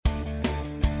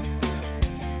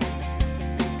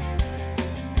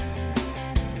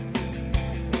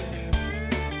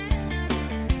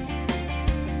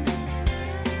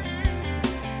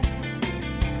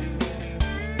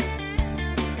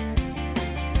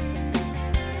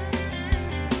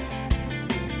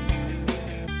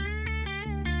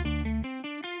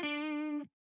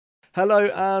Hello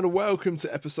and welcome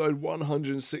to episode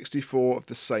 164 of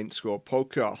the Saint Squad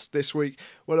podcast. This week,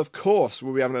 well, of course,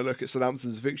 we'll be having a look at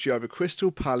Southampton's victory over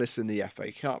Crystal Palace in the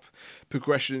FA Cup.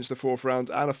 Progression into the fourth round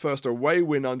and a first away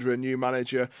win under a new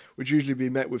manager would usually be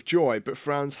met with joy, but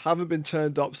Frowns haven't been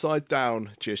turned upside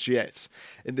down just yet.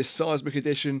 In this seismic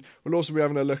edition, we'll also be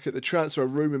having a look at the transfer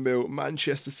rumour mill,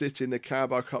 Manchester City in the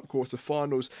Carabao Cup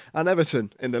quarter-finals and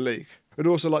Everton in the league. I'd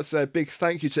also like to say a big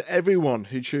thank you to everyone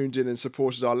who tuned in and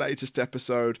supported our latest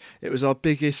episode. It was our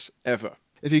biggest ever.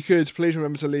 If you could, please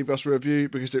remember to leave us a review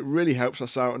because it really helps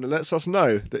us out and it lets us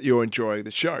know that you're enjoying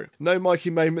the show. No Mikey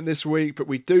Mayment this week, but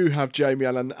we do have Jamie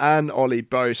Allen and Ollie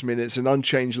Bose. I mean, it's an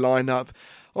unchanged lineup.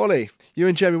 Ollie, you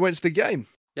and Jamie went to the game.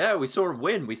 Yeah, we saw a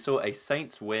win. We saw a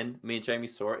Saints win. Me and Jamie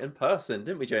saw it in person,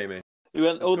 didn't we, Jamie? We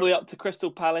went all the way up to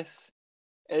Crystal Palace.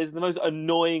 It's the most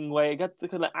annoying way. It got the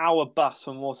kind of hour bus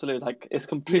from Waterloo. It's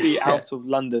completely out of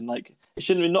London. It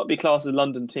shouldn't not be classed as a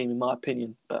London team, in my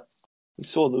opinion. But we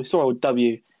saw a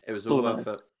W. It was all worth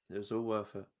it. It was all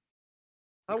worth it.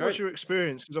 How was your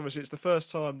experience? Because obviously it's the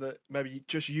first time that maybe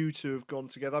just you two have gone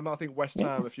together. I think West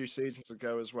Ham a few seasons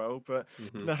ago as well. But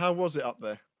how was it up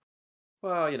there?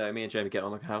 Well, me and Jamie get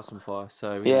on like a house on fire.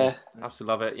 So yeah,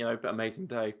 absolutely love it. Amazing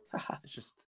day. It's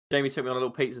just Jamie took me on a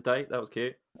little pizza date. That was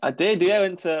cute. I did. I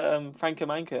went to Franco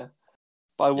Manca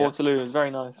by Waterloo. It was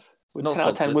very nice. 10 out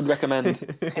of 10 would recommend.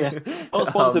 Not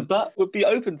sponsored, but would be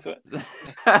open to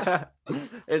it.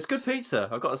 It's good pizza,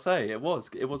 I've got to say. It was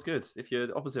good. If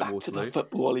you're opposite Back Waterloo. To the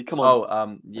football, Ollie, come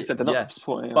on. I said they're not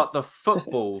supporting but us. the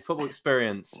football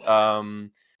experience.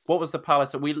 What was the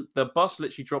Palace? The bus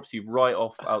literally drops you right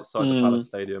off outside the Palace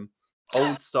Stadium.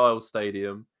 Old style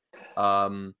stadium.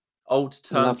 Old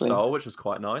turnstile, Lovely. which was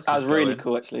quite nice. That was really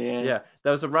cool, actually. Yeah.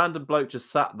 There was a random bloke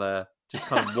just sat there, just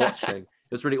kind of watching.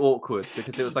 It was really awkward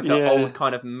because it was like an old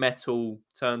kind of metal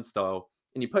turnstile,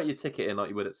 and you put your ticket in like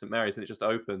you would at St Mary's, and it just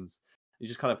opens. You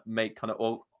just kind of make kind of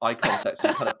all eye contact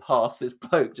and kind of pass this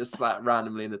bloke just sat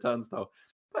randomly in the turnstile.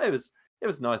 But it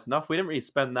was nice enough. We didn't really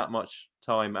spend that much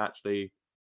time actually.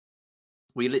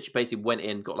 We literally basically went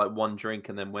in, got like one drink,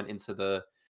 and then went into the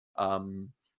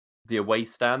away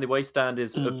stand. The away stand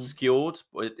is obscured,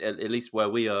 at least where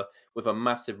we are, with a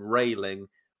massive railing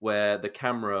where the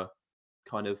camera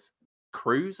kind of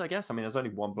crews, I guess. I mean, there's only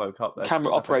one bloke up there.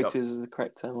 Camera operators is the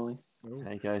correct term, Ollie.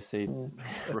 There you go. See,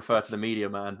 refer to the media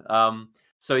man.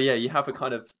 So yeah, you have a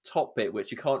kind of top bit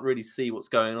which you can't really see what's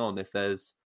going on if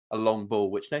there's a long ball,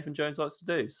 which Nathan Jones likes to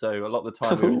do. So a lot of the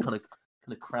time we were kind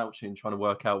of crouching, trying to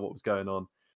work out what was going on.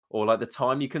 Or like the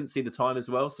time, you couldn't see the time as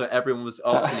well, so everyone was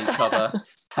asking each other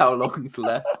how long's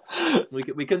left. We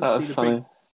couldn't see the big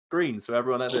screen, so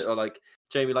everyone had it. Or like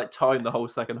Jamie timed the whole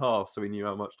second half, so we knew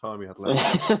how much time we had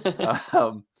left.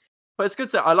 But it's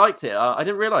good. I liked it. I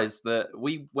didn't realise that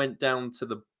we went down to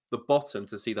the bottom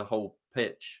to see the whole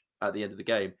pitch at the end of the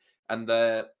game, and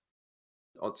there,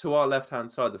 to our left-hand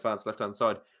side, the fans' left-hand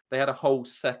side, they had a whole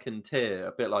second tier,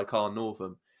 a bit like our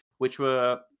Northern, which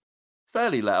were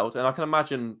fairly loud, and I can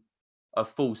imagine a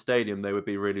full stadium they would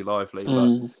be really lively.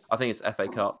 But I think it's FA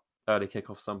Cup early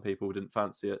kickoff. Some people didn't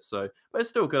fancy it, but it's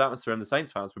still a good atmosphere, and the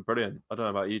Saints fans were brilliant. I don't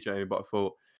know about you, Jamie, but I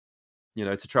thought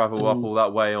to travel up all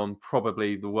that way on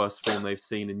probably the worst form they've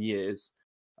seen in years.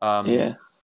 A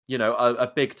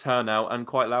big turnout and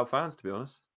quite loud fans, to be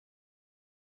honest.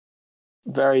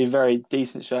 Very, very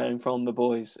decent showing from the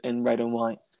boys in red and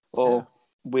white, or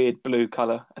weird blue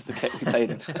colour as the kit we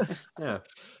played in. Yeah.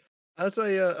 As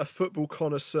a football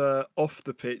connoisseur off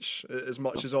the pitch as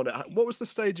much as on it, what was the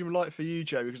stadium like for you,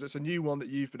 Jamie? Because it's a new one that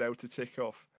you've been able to tick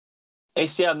off. I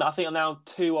think I'm now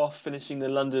 2 off finishing the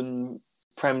London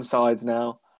Prem sides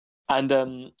now.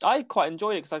 And I quite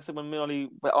enjoyed it because, like I said, when me and Ollie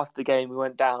went after the game, we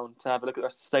went down to have a look at the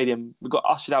rest of the stadium. We got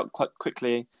ushered out quite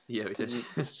quickly. Yeah, we did.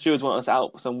 The stewards wanted us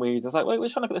out for some reason. I was like, wait, we're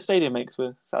trying to look at the stadium, mate, because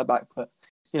we're sat at the back. But,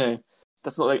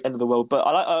 that's not the end of the world. But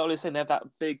I was saying they have that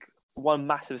big, one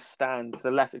massive stand to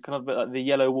the left. It's kind of a bit like the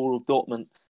yellow wall of Dortmund.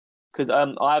 Because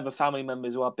I have a family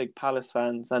members who are big Palace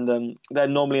fans, and they're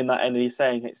normally in that end, and he's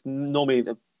saying it's normally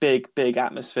a big, big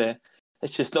atmosphere.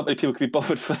 It's just not many people could be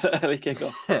bothered for the early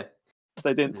kickoff. So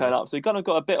they didn't turn up. So we kind of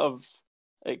got a bit of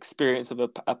experience of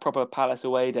a proper Palace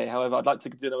away day. However, I'd like to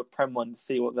do another Prem one to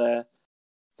see what their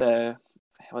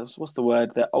what's the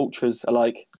word? Their ultras are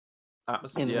like.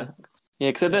 Atmosphere. Yeah,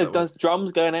 because there's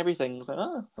drums going and everything. It's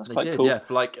like, that's quite cool. Yeah,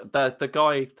 for the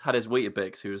guy had his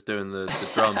Weetabix who was doing the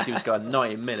drums. He was going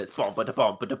 90 minutes, bomb,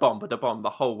 ba-da-bomb, ba-da-bomb, ba-da-bomb,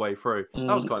 the whole way through. That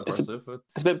was quite impressive.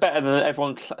 It's a bit better than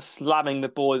everyone slamming the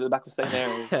boards at the back of St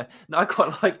Mary's. Yeah. No, I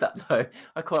quite like that though.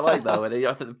 I quite like that when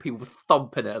I think the people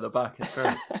thumping it at the back. It's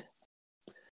great.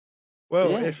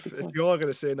 Well, Yeah, if good if times. you are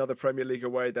going to see another Premier League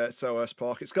away there at Selhurst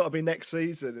Park, it's got to be next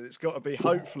season, and it's got to be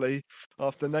hopefully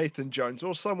after Nathan Jones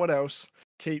or someone else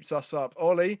keeps us up.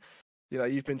 Ollie,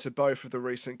 you've been to both of the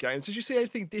recent games. Did you see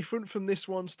anything different from this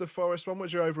one to the Forest one?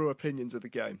 What's your overall opinions of the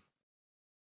game?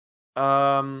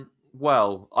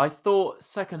 Well, I thought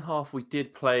second half we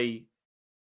did play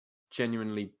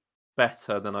genuinely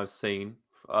better than I've seen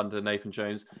under Nathan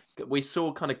Jones. We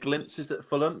saw kind of glimpses at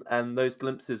Fulham, and those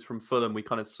glimpses from Fulham we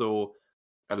kind of saw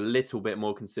a little bit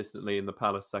more consistently in the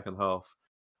Palace second half.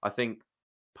 I think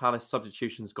Palace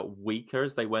substitutions got weaker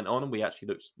as they went on, and we actually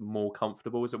looked more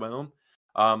comfortable as it went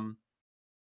on.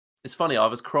 It's funny, I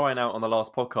was crying out on the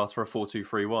last podcast for a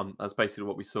 4-2-3-1. That's basically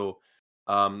what we saw.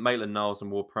 Maitland-Niles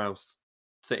and Ward-Prowse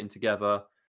sitting together,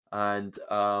 and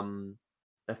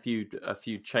a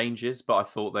few changes, but I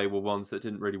thought they were ones that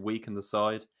didn't really weaken the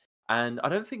side. And I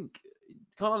don't think you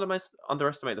can't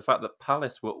underestimate the fact that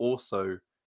Palace were also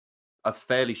a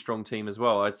fairly strong team as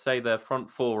well. I'd say their front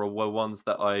four were ones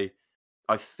that I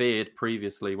feared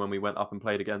previously when we went up and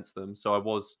played against them. So I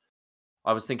was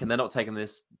thinking they're not taking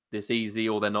this easy,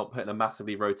 or they're not putting a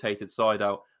massively rotated side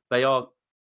out. They are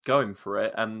going for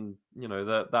it, and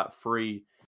that three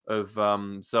of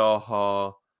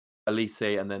Zaha, Elise,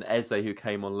 and then Eze, who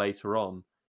came on later on,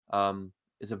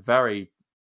 is a very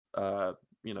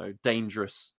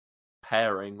dangerous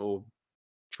pairing or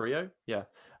trio. Yeah,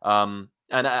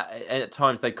 and at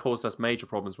times they caused us major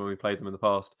problems when we played them in the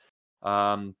past.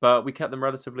 But we kept them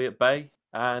relatively at bay,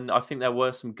 and I think there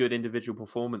were some good individual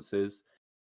performances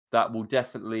that will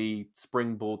definitely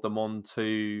springboard them on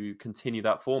to continue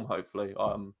that form, hopefully.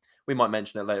 We might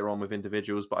mention it later on with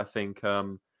individuals, but I think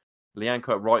Lianco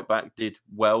at right back did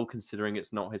well, considering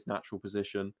it's not his natural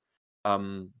position.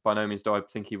 By no means do I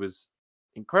think he was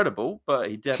incredible, but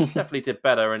he definitely did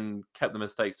better and kept the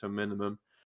mistakes to a minimum.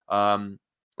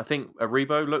 I think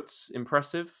Aribo looked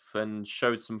impressive and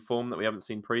showed some form that we haven't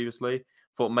seen previously.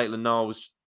 Thought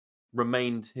Maitland-Niles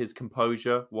remained his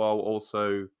composure while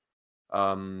also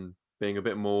being a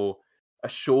bit more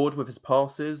assured with his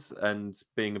passes and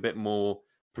being a bit more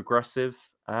progressive.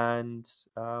 And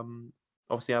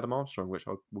obviously Adam Armstrong, which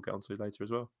we'll get onto later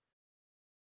as well.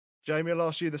 Jamie, I'll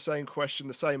ask you the same question,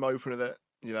 the same opener that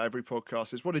every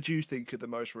podcast is. What did you think of the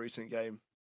most recent game?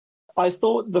 I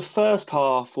thought the first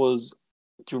half was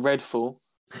dreadful.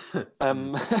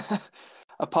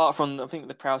 Apart from I think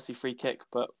the Prowse free kick,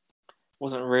 but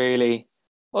wasn't really.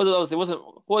 It wasn't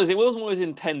what it was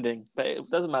intending, but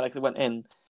it doesn't matter because it went in.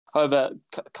 However,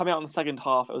 coming out in the second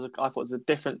half, I thought it was a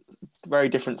very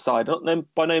different side.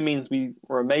 By no means we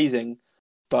were amazing,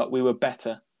 but we were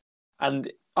better.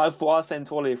 And I was saying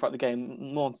to Ollie throughout the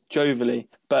game, more jovially,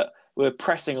 but we were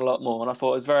pressing a lot more, and I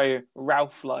thought it was very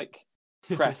Ralph-like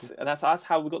press, and that's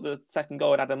how we got the second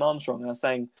goal at Adam Armstrong. And I was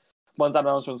saying, once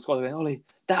Adam Armstrong scored, Ollie,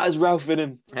 that has Ralph in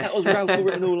him. That was Ralph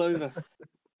written all over.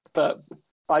 But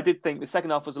I did think the second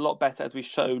half was a lot better as we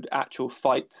showed actual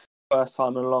fight first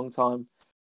time in a long time.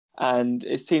 And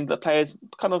it seemed that players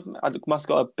must have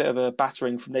got a bit of a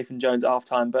battering from Nathan Jones at half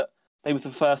time, but maybe for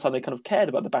the first time they kind of cared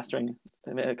about the battering.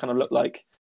 It kind of looked like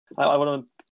I want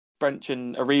to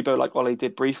mention Aribo like Ollie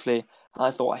did briefly.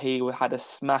 I thought he had a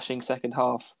smashing second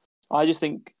half. I just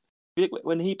think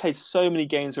when he played so many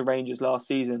games for Rangers last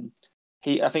season,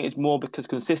 I think it's more because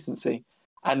consistency.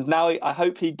 And now I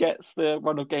hope he gets the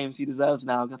run of games he deserves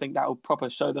now. I think that will proper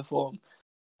show the form.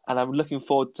 And I'm looking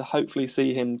forward to hopefully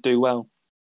see him do well.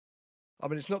 I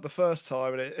mean, it's not the first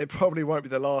time, and it probably won't be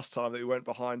the last time that we went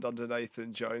behind under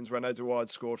Nathan Jones when Edouard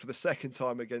scored for the second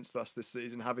time against us this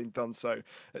season, having done so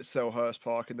at Selhurst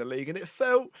Park in the league. And it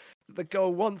felt that the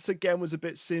goal once again was a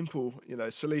bit simple.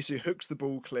 Salisu hooks the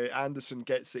ball clear, Anderson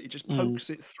gets it, he just pokes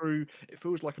it through. It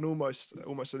feels like almost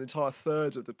an entire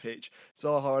third of the pitch.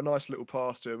 Zaha, a nice little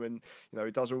pass to him, and he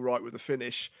does all right with the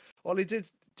finish. Ollie, do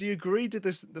you agree? Did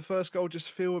the first goal just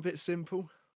feel a bit simple?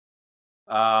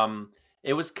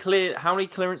 It was clear. How many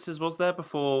clearances was there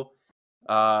before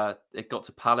it got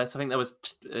to Palace? I think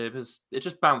it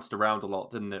just bounced around a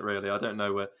lot, didn't it? Really, I don't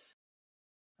know where.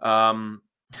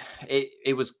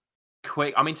 It was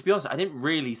quick. I mean, to be honest, I didn't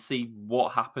really see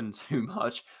what happened too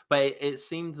much, but it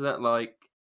seemed that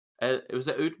it was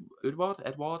Edouard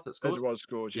that scored. Edouard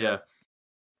scored, yeah.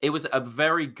 It was a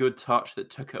very good touch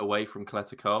that took it away from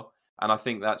Kletikar, and I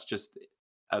think that's just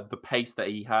the pace that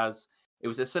he has. It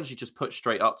was essentially just put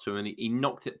straight up to him, and he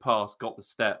knocked it past, got the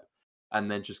step, and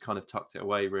then just kind of tucked it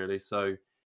away, really. So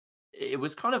it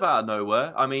was kind of out of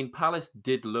nowhere. I mean, Palace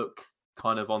did look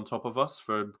kind of on top of us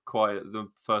for quite the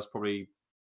first probably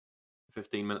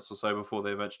 15 minutes or so before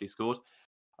they eventually scored.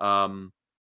 It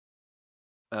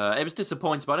was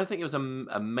disappointing, but I don't think it was a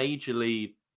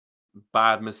majorly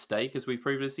bad mistake as we've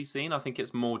previously seen. I think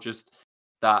it's more just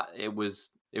that it was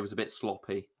a bit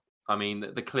sloppy. I mean,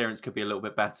 the clearance could be a little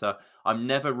bit better. I'm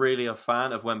never really a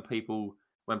fan of when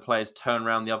players turn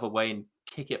around the other way and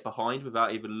kick it behind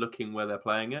without even looking where they're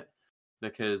playing it,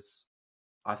 because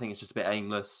I think it's just a bit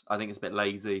aimless. I think it's a bit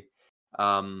lazy.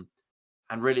 And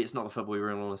really, it's not the football we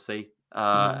really want to see.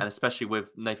 And especially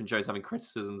with Nathan Jones having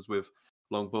criticisms with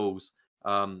long balls,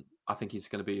 I think he's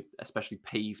going to be especially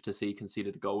peeved to see he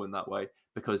conceded a goal in that way,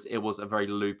 because it was a very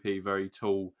loopy, very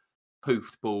tall,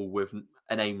 poofed ball with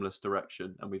an aimless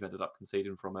direction, and we've ended up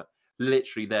conceding from it.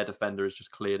 Literally, their defender has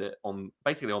just cleared it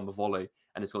basically on the volley,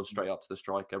 and it's gone straight up to the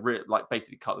striker.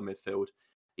 Basically cut the midfield.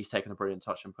 He's taken a brilliant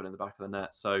touch and put it in the back of the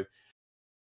net. So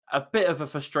a bit of a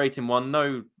frustrating one.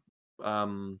 No,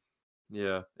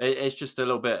 it's just a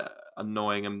little bit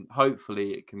annoying, and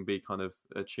hopefully it can be kind of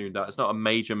tuned out. It's not a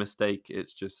major mistake.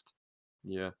 It's just,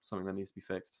 something that needs to be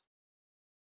fixed.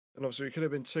 And obviously, we could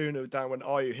have been 2-0 down when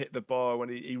Ayew hit the bar when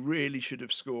he really should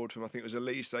have scored from, I think it was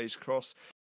Elise's cross.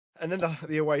 And then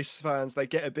the away fans, they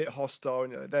get a bit hostile.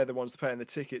 And, they're the ones paying the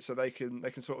ticket, so they can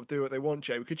sort of do what they want.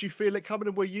 Jay, could you feel it coming?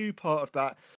 And were you part of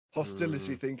that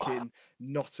hostility, thinking,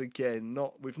 not again?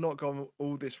 We've not gone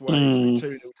all this way to be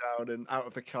 2-0 down and out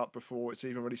of the cup before it's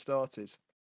even really started.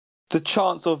 The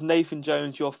chance of Nathan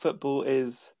Jones, your football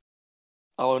is,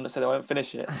 I won't say I won't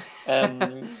finish it,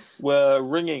 were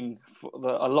ringing for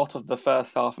a lot of the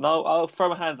first half. And I'll throw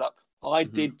my hands up. I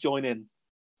did join in.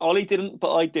 Ollie didn't,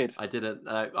 but I did. I didn't.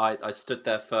 I stood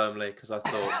there firmly because I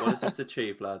thought, what does this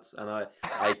achieve, lads? And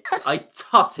I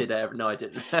tutted it. No, I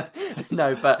didn't.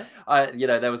 No, but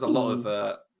there was a lot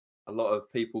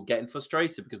of people getting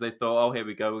frustrated because they thought, oh, here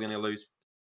we go, we're going to lose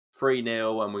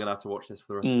 3-0 and we're going to have to watch this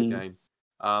for the rest of the game.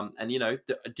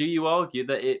 And do you argue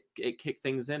that it kicked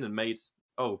things in and made?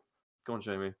 Oh, go on,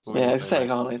 Jamie.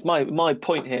 It's my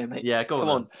point here, mate. Yeah, go on. Come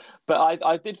on. But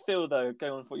I did feel, though,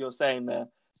 going on for what you're saying there,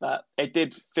 that it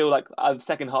did feel like the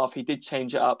second half he did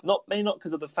change it up. Maybe not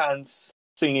because of the fans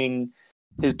singing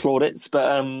his plaudits,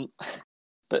 but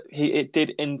it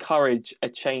did encourage a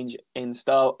change in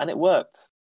style, and it worked.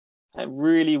 It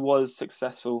really was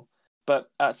successful.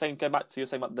 But going back to you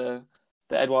saying about the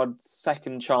Edouard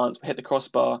second chance, we hit the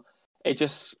crossbar. It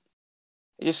just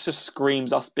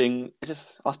screams us being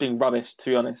rubbish, to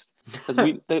be honest. Because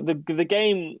the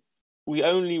game we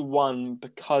only won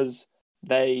because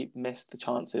they missed the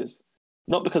chances,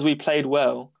 not because we played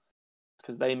well,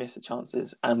 because they missed the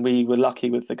chances, and we were lucky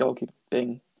with the goalkeeper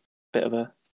being a bit of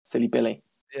a silly Billy.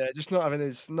 Yeah, just not having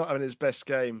his best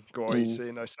game, Goy.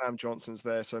 Sam Johnson's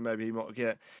there, so maybe he might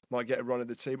get a run of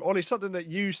the team. Ollie, something that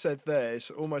you said there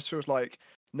almost feels like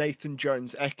Nathan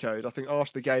Jones echoed, I think,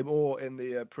 after the game or in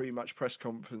the pre-match press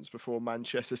conference before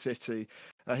Manchester City.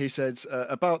 He said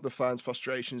about the fans'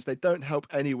 frustrations, they don't help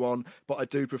anyone, but I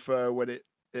do prefer when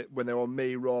they're on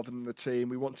me rather than the team.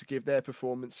 We want to give their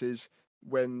performances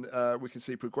when we can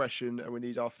see progression, and we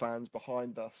need our fans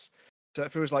behind us. So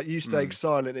it feels like you staying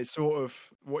silent is sort of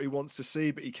what he wants to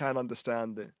see, but he can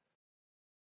understand it.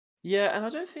 Yeah, and I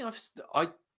don't think I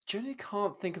generally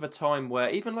can't think of a time where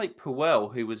even like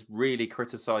Puel, who was really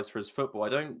criticised for his football, I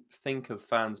don't think of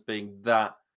fans being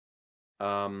that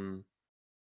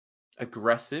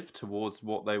aggressive towards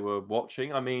what they were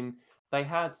watching. I mean, they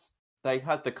had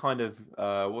the kind of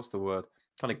what's the word?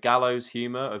 Kind of gallows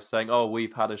humour of saying, "Oh,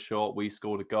 we've had a shot, we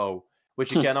scored a goal,"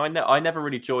 which again, I never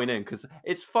really join in because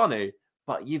it's funny,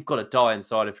 but you've got to die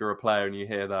inside if you're a player and you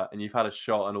hear that, and you've had a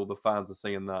shot and all the fans are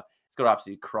singing that. It's got to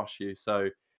absolutely crush you. So,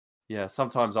 yeah,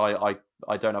 sometimes I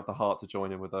don't have the heart to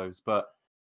join in with those, but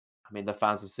I mean, the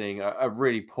fans are seeing a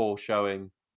really poor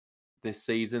showing this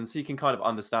season, so you can kind of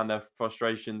understand their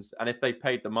frustrations. And if they've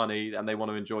paid the money and they want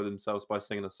to enjoy themselves by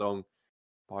singing a song,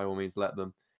 by all means, let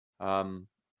them.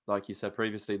 Like you said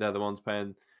previously, they're the ones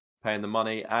paying the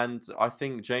money. And I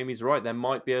think Jamie's right. There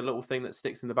might be a little thing that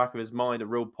sticks in the back of his mind, a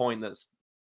real point that's,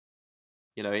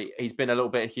 he's been a little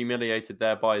bit humiliated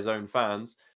there by his own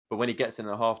fans. But when he gets in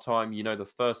at half-time, the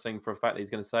first thing for a fact that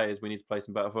he's going to say is we need to play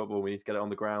some better football, we need to get it on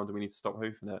the ground, and we need to stop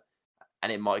hoofing it.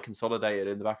 And it might consolidate it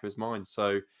in the back of his mind.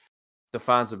 So the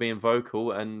fans are being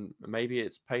vocal, and maybe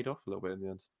it's paid off a little bit in the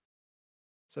end.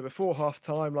 So before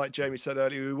half-time, like Jamie said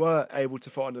earlier, we were able to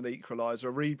find an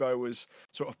equaliser. Rebo was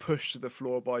sort of pushed to the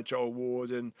floor by Joel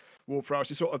Ward, and Ward-Prowse,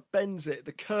 he sort of bends it,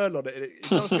 the curl on it. It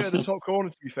does go in the top corner,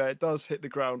 to be fair. It does hit the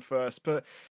ground first. But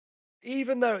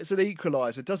even though it's an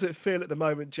equaliser, does it feel at the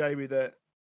moment, Jamie, that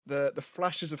the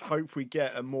flashes of hope we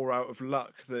get are more out of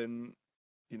luck than,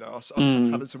 us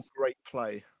having some great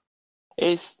play?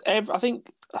 I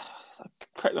think,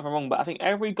 correct me if I'm wrong, but I think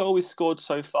every goal we've scored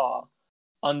so far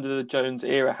under the Jones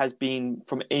era has been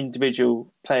from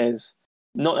individual players.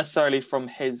 not necessarily from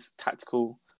his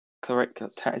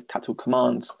his tactical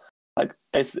commands. Like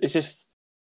it's just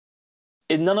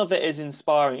none of it is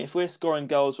inspiring. If we're scoring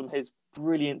goals from his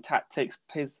brilliant tactics,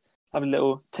 his having a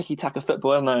little tiki-taka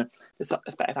football, I don't know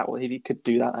if he could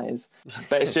do that, that is.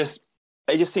 But it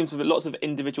just seems that lots of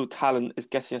individual talent is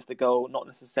getting us the goal, not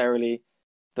necessarily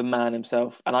the man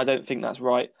himself. And I don't think that's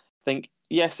right. I think,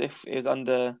 yes, if it was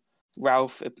under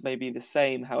Ralph, it may be the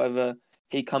same. However,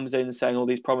 he comes in saying all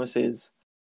these promises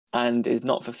and is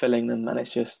not fulfilling them. And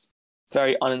it's just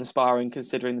very uninspiring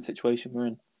considering the situation we're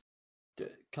in.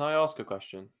 Can I ask a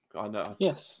question? I know I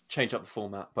Yes. change up the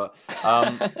format, but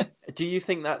do you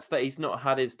think that he's not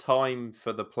had his time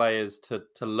for the players to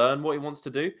learn what he wants to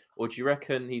do? Or do you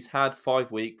reckon he's had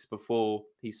 5 weeks before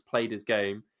he's played his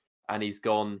game and he's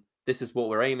gone, this is what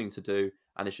we're aiming to do,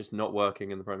 and it's just not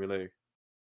working in the Premier League?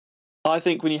 I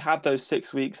think when you have those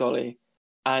 6 weeks, Ollie,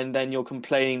 and then you're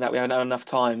complaining that we haven't had enough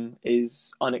time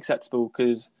is unacceptable,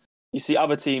 because you see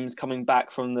other teams coming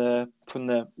back from the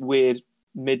weird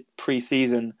mid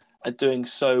pre-season are doing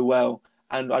so well,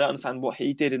 and I don't understand what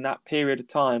he did in that period of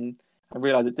time and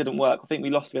realised it didn't work. I think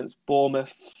we lost against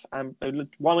Bournemouth and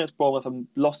won against Bournemouth and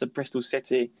lost at Bristol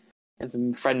City in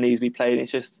some friendlies we played.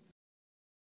 It's just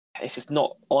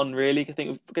not on, really. I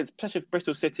think especially with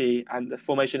Bristol City and the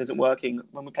formation isn't working.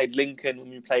 When we played Lincoln, when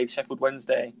we played Sheffield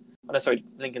Wednesday, oh no, sorry,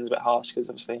 Lincoln's a bit harsh because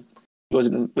obviously he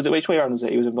wasn't. Was it which way around was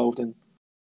it? He was involved in.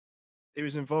 He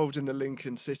was involved in the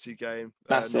Lincoln City game.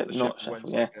 That's not it, the not Sheffield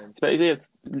Sheffield. Wednesday Yeah, game. but it is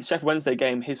the Sheffield Wednesday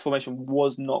game. His formation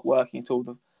was not working at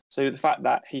all. So the fact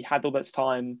that he had all that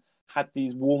time, had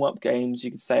these warm-up games,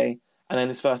 you could say, and then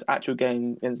his first actual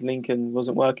game against Lincoln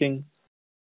wasn't working.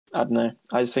 I don't know.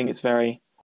 I just think it's very,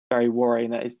 very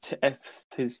worrying that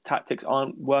his tactics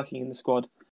aren't working in the squad.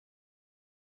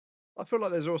 I feel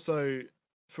like there's also,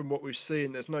 from what we've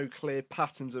seen, there's no clear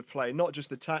patterns of play, not just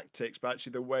the tactics, but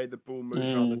actually the way the ball moves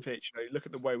around the pitch. You look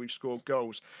at the way we've scored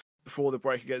goals. Before the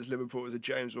break against Liverpool, it was a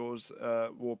James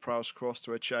Ward-Prowse cross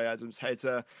to a Che Adams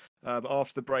header.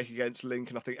 After the break against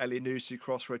Lincoln, I think Elyounoussi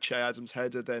cross for a Che Adams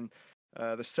header. Then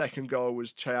the second goal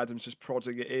was Che Adams just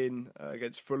prodding it in.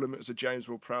 Against Fulham, it was a James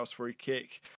Ward-Prowse free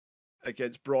kick.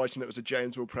 Against Brighton, it was a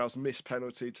James Ward-Prowse missed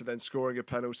penalty to then scoring a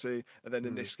penalty. And then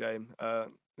in this game,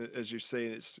 as you've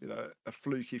seen, it's a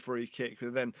fluky free kick.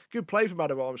 And then good play from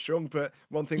Adam Armstrong. But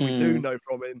one thing we do know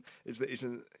from him is that he's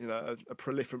a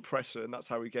prolific presser, and that's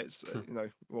how he gets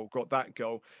got that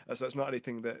goal. So it's not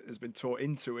anything that has been taught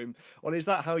into him. Or is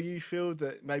that how you feel,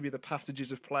 that maybe the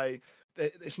passages of play,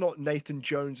 it's not Nathan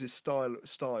Jones's style?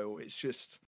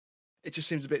 It just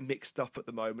seems a bit mixed up at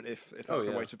the moment, if that's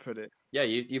the way to put it. Yeah,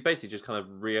 you basically just kind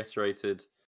of reiterated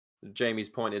Jamie's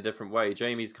point in a different way.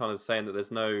 Jamie's kind of saying that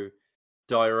there's no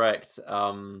direct,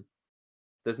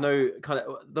 there's no kind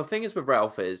of. The thing is with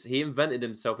Ralph is he invented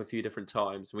himself a few different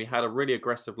times. We had a really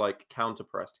aggressive counter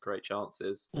press to create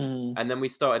chances, and then we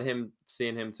started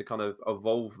seeing him to kind of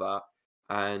evolve that.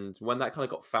 And when that kind of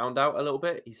got found out a little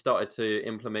bit, he started to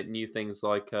implement new things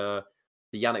like the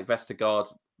Yannick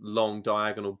Vestergaard long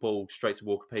diagonal ball straight to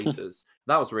Walker Peters.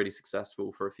 That was really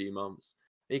successful for a few months.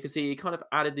 And you can see he kind of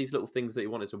added these little things that he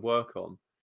wanted to work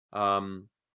on.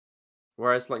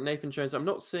 Whereas Nathan Jones, I'm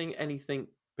not seeing anything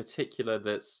particular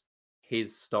that's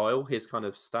his style, his kind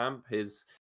of stamp, his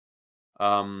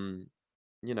something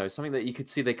that you could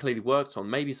see they clearly worked on.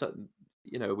 Maybe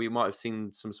we might have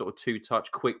seen some sort of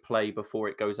two-touch quick play before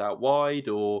it goes out wide,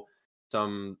 or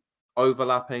some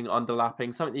overlapping,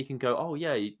 underlapping, something that you can go, oh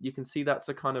yeah, you can see that's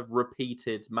a kind of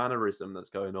repeated mannerism that's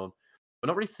going on. We're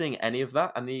not really seeing any of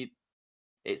that, and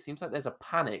it seems like there's a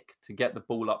panic to get the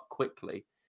ball up quickly.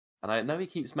 And I know he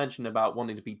keeps mentioning about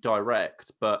wanting to be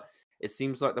direct, but it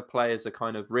seems like the players are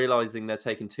kind of realizing they're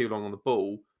taking too long on the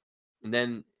ball, and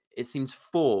then it seems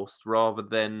forced rather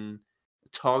than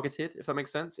targeted, if that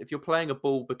makes sense. If you're playing a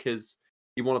ball because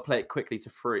you want to play it quickly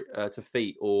to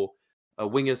feet, or a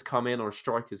wingers come in or a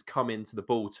strikers come into the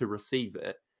ball to receive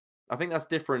it, I think that's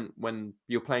different when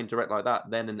you're playing direct like that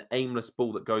than an aimless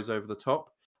ball that goes over the top.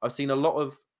 I've seen a lot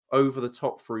of over the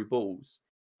top through balls,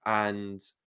 and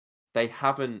they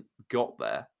haven't got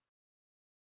there.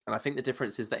 And I think the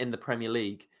difference is that in the Premier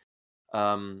League,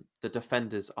 the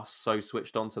defenders are so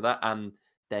switched on to that, and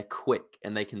they're quick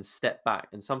and they can step back.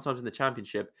 And sometimes in the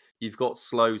Championship, you've got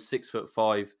slow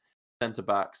 6'5" centre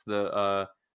backs that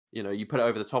you put it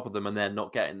over the top of them and they're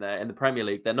not getting there. In the Premier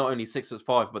League, they're not only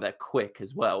 6'5", but they're quick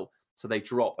as well. So they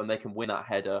drop and they can win that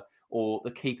header, or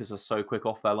the keepers are so quick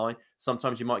off their line.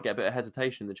 Sometimes you might get a bit of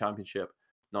hesitation in the Championship,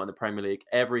 not in the Premier League.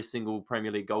 Every single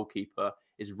Premier League goalkeeper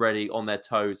is ready on their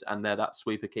toes, and they're that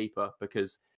sweeper keeper,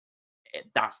 because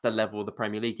that's the level of the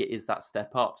Premier League. It is that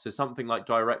step up. So something like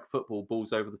direct football,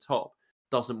 balls over the top,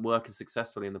 doesn't work as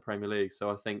successfully in the Premier League.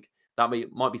 So I think that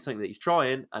might be something that he's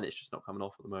trying, and it's just not coming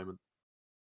off at the moment.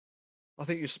 I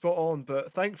think you're spot on,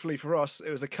 but thankfully for us, it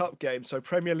was a cup game, so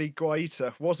Premier League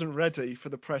Guaita wasn't ready for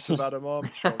the press of Adam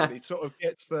Armstrong, and he sort of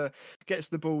gets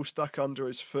the ball stuck under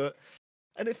his foot.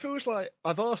 And it feels like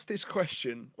I've asked this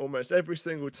question almost every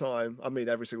single time. I mean,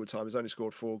 every single time. He's only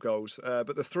scored 4 goals,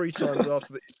 but the 3 times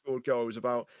after that he scored goals,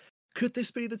 about could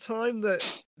this be the time that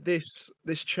this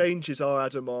changes our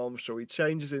Adam Armstrong? He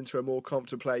changes into a more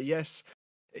competent player. Yes,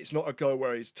 it's not a goal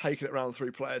where he's taken it around 3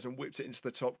 players and whipped it into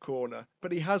the top corner,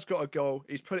 but he has got a goal.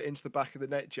 He's put it into the back of the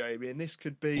net, Jamie, and this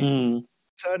could be a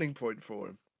turning point for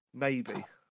him. Maybe.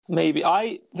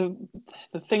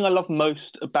 The thing I loved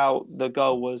most about the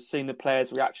goal was seeing the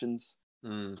players' reactions.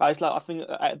 I think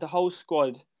the whole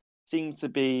squad seems to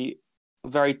be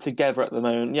very together at the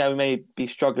moment. Yeah, we may be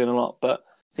struggling a lot, but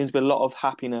seems to be a lot of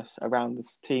happiness around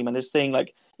this team. And just seeing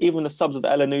like even the subs of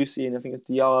Elanusi and I think it's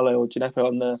Diallo or Gineppo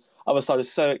on the other side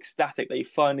is so ecstatic that he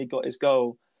finally got his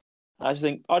goal. And I just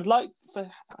think I'd like, for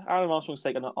Aaron Armstrong's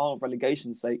sake and our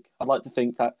relegation's sake, I'd like to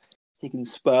think that he can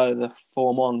spur the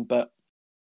form on. But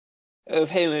of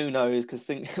him, who knows? Because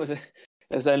it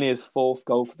was only his 4th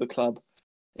goal for the club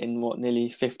in nearly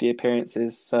 50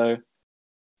 appearances. So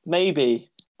maybe.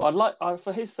 I'd like,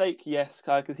 for his sake, yes,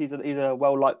 because he's a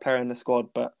well-liked player in the squad.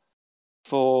 But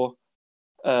for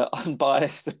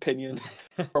unbiased opinion,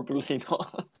 probably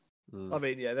not. I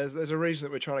mean, yeah, there's a reason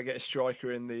that we're trying to get a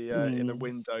striker in the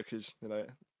window because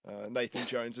Nathan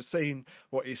Jones has seen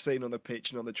what he's seen on the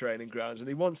pitch and on the training grounds, and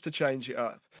he wants to change it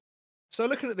up. So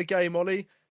looking at the game, Ollie,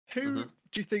 who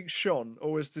do you think shone,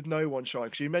 or did no one shine?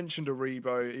 Because you mentioned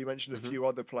Aribo, you mentioned a few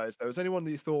other players. Was anyone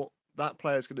that you thought that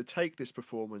player's going to take this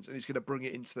performance and he's going to bring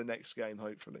it into the next game,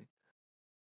 hopefully?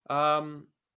 Well,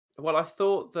 I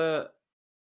thought that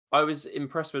I was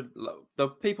impressed with the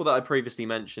people that I previously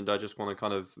mentioned. I just want to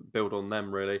kind of build on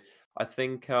them, really. I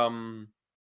think I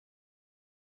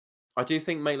do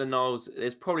think Maitland-Niles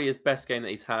is probably his best game that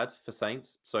he's had for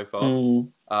Saints so far.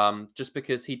 Just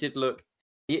because he did look...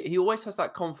 He always has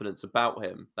that confidence about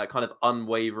him, that kind of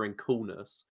unwavering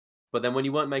coolness. But then when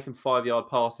you weren't making 5-yard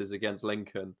passes against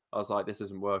Lincoln, I was like, this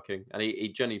isn't working. And he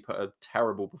genuinely put a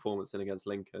terrible performance in against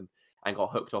Lincoln and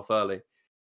got hooked off early.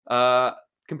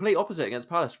 Complete opposite against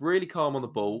Palace. Really calm on the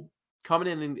ball,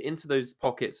 coming into those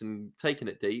pockets and taking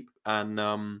it deep. And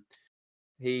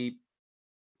he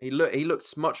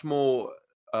looked much more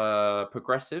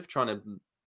progressive, trying to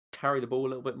carry the ball a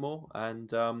little bit more.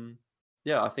 And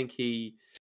I think he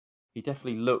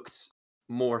definitely looked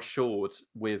more assured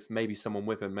with maybe someone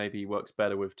with him. Maybe he works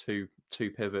better with two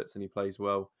pivots and he plays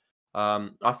well.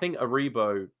 I think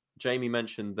Aribo, Jamie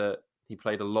mentioned that he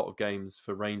played a lot of games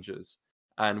for Rangers,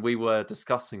 and we were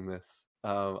discussing this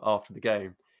after the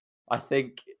game. I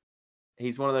think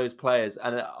he's one of those players,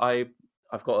 and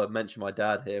I've got to mention my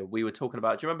dad here. We were talking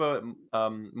about, do you remember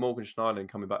Morgan Schneiderlin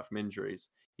coming back from injuries?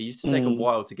 He used to take a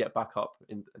while to get back up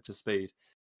to speed.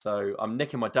 So I'm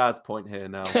nicking my dad's point here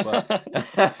now.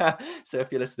 But so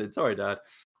if you're listening, sorry, Dad.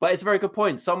 But it's a very good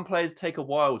point. Some players take a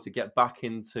while to get back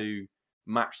into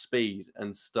match speed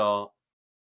and start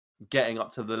getting up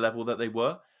to the level that they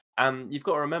were. And you've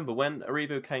got to remember, when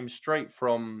Aribo came straight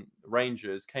from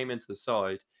Rangers, came into the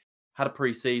side, had a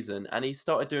pre-season, and he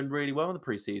started doing really well in the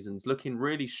pre-seasons, looking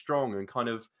really strong and kind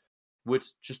of would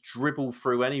just dribble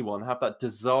through anyone, have that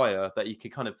desire that you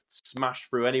could kind of smash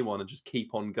through anyone and just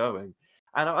keep on going.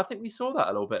 And I think we saw that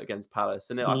a little bit against Palace.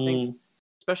 And I think,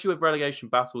 especially with relegation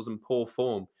battles and poor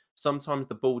form, sometimes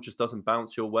the ball just doesn't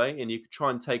bounce your way, and you could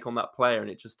try and take on that player and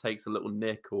it just takes a little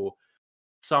nick, or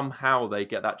somehow they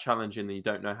get that challenge in and you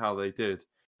don't know how they did.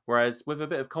 Whereas with a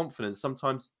bit of confidence,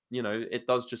 sometimes, it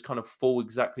does just kind of fall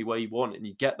exactly where you want and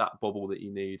you get that bobble that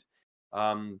you need.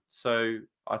 So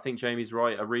I think Jamie's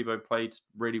right. Aribo played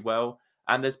really well,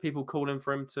 and there's people calling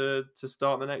for him to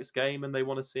start the next game, and they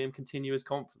want to see him continue his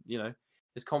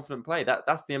confident play.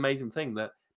 That's the amazing thing,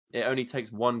 that it only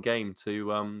takes one game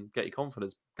to get your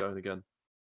confidence going again.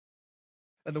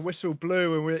 And the whistle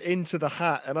blew and we're into the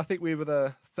hat. And I think we were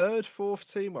the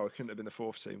fourth team. Well, it couldn't have been the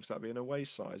fourth team because that'd be an away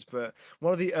side. But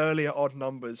one of the earlier odd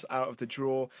numbers out of the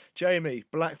draw. Jamie,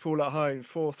 Blackpool at home,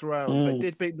 4th round. They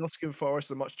did beat Nottingham Forest,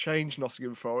 a much changed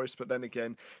Nottingham Forest. But then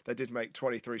again, they did make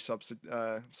 23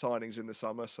 signings in the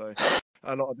summer. So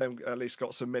a lot of them at least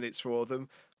got some minutes for them.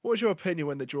 What was your opinion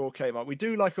when the draw came up? We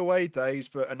do like away days,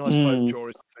 but a nice home draw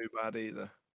isn't too bad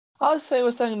either. I was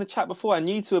saying in the chat before, and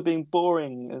you two are being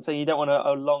boring and saying you don't want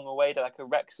a long away day like a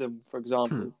Wrexham, for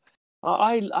example.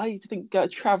 I think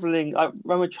travelling. I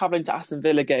remember travelling to Aston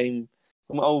Villa game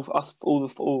when all of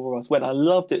us went. I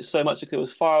loved it so much because it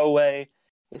was far away.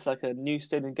 It's like a new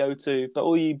stadium to go to, but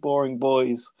all you boring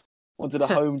boys wanted a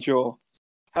home draw.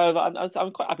 However,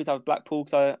 I'm quite happy to have Blackpool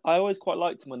because I always quite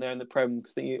liked them when they're in the Prem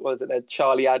because I think it was that they're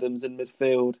Charlie Adams in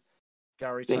midfield.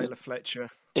 Gary Taylor Fletcher.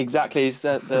 Exactly, it's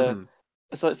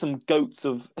like some goats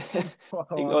of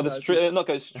or the street, not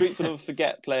goats, streets will never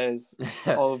forget players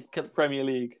of Premier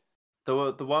League.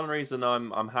 The one reason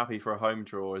I'm happy for a home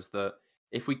draw is that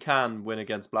if we can win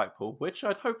against Blackpool, which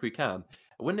I'd hope we can,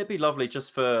 wouldn't it be lovely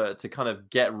just to kind of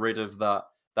get rid of that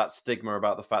stigma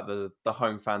about the fact that the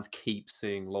home fans keep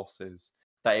seeing losses?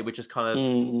 That it would just kind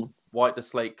of wipe the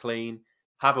slate clean,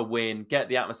 have a win, get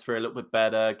the atmosphere a little bit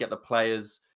better, get the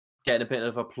players getting a bit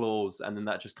of applause, and then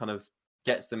that just kind of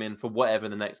gets them in for whatever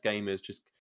the next game is, just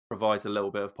provides a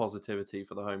little bit of positivity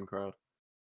for the home crowd.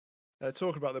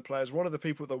 Talking about the players, one of the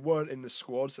people that weren't in the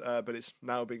squad, but it's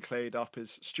now been cleared up,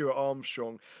 is Stuart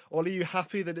Armstrong. Ollie, are you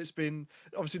happy that it's been,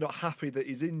 obviously not happy that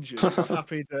he's injured, but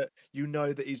happy that you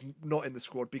know that he's not in the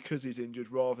squad because he's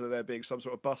injured rather than there being some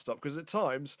sort of bust-up? Because at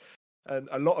times, and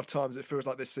a lot of times it feels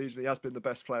like this season, he has been the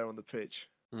best player on the pitch.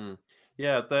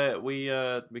 Yeah, we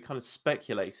kind of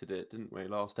speculated it, didn't we,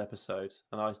 last episode?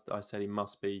 And I said he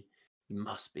must be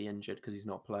injured because he's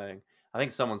not playing. I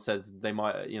think someone said they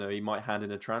might, he might hand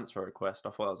in a transfer request. I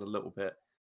thought that was a little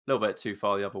bit too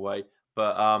far the other way.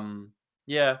 But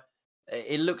yeah,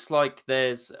 it looks like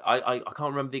there's I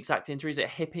can't remember the exact injury. Is it a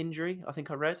hip injury? I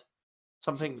think I read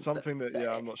something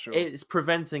that I'm not sure. It's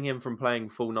preventing him from playing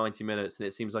full 90 minutes, and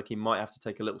it seems like he might have to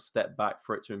take a little step back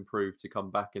for it to improve to come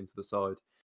back into the side.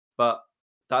 But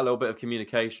that little bit of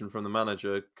communication from the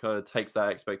manager kind of takes that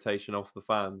expectation off the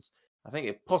fans. I think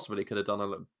it possibly could have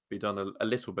be done a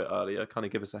little bit earlier, kind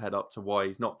of give us a head up to why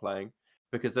he's not playing,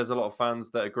 because there's a lot of fans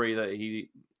that agree that he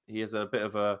is a bit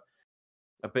of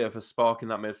a spark in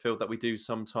that midfield that we do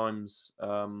sometimes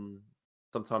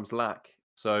lack.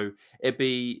 So it'd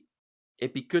be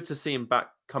good to see him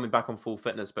coming back on full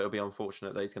fitness, but it'll be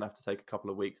unfortunate that he's going to have to take a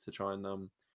couple of weeks to try and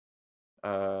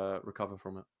recover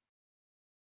from it.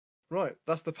 Right,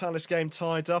 that's the Palace game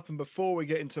tied up. And before we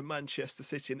get into Manchester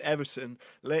City and Everton,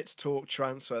 let's talk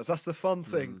transfers. That's the fun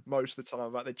thing most of the time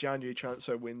about the January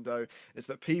transfer window, is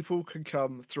that people can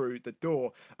come through the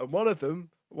door. And one of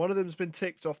them's been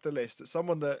ticked off the list. It's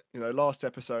someone that, last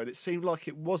episode, it seemed like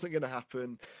it wasn't going to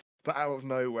happen, but out of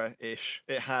nowhere-ish,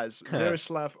 it has.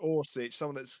 Miroslav Orsic,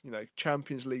 someone that's,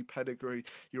 Champions League pedigree,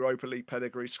 Europa League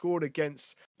pedigree, scored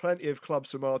against plenty of clubs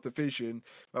from our division,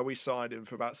 where we signed him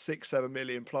for about 6-7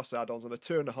 million plus add-ons on a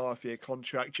 2.5-year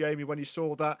contract. Jamie, when you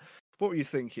saw that, what were you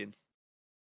thinking?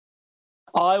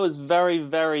 I was very,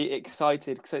 very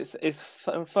excited because it's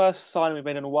the first sign we've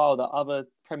made in a while that other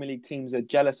Premier League teams are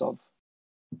jealous of.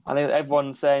 I think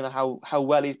everyone's saying how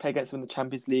well he's played against them in the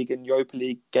Champions League and Europa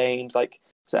League games. Like,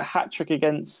 was it a hat-trick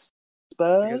against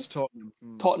Spurs? Against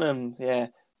Tottenham. Tottenham, yeah.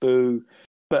 Boo.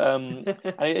 But and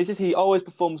it's just he always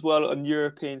performs well on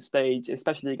European stage,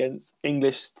 especially against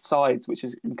English sides, which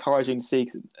is encouraging to see.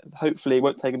 'Cause hopefully, it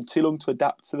won't take him too long to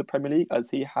adapt to the Premier League, as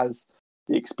he has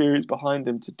the experience behind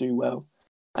him to do well.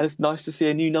 And it's nice to see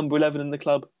a new number 11 in the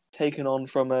club, taken on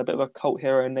from a bit of a cult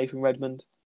hero, Nathan Redmond.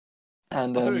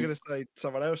 And I thought you were going to say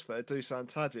someone else there, Dusan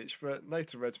Tadic, but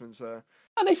Nathan Redmond's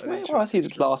Nathan, he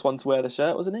the last one to wear the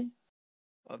shirt, wasn't he?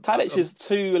 Tadic is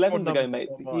 2 11s ago, mate.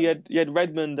 You had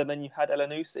Redmond and then you had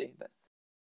Elanusi.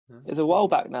 It's a while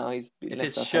back now. If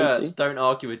it's shirts, don't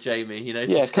argue with Jamie. He knows.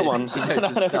 Yeah, come on. He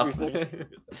knows his stuff.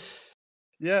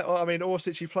 Yeah, I mean,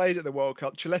 Orsic, he played at the World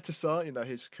Cup. Chileta,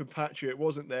 his compatriot,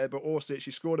 wasn't there, but Orsic, he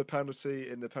scored a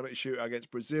penalty in the penalty shootout against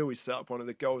Brazil. He set up one of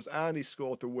the goals, and he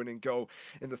scored the winning goal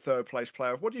in the third-place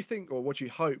playoff. What do you think, or what do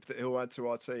you hope that he'll add to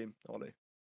our team, Ollie?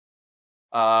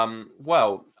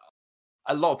 Well,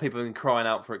 a lot of people have been crying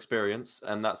out for experience,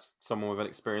 and that's someone with an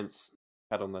experience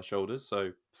head on their shoulders.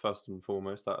 So first and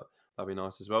foremost, that'd be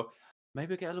nice as well.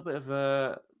 Maybe get a little bit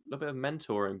of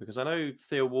mentoring, because I know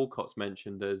Theo Walcott's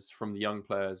mentioned as from the young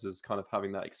players as kind of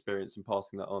having that experience and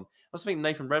passing that on. I also think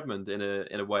Nathan Redmond in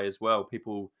a way as well.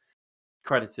 People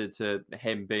credited to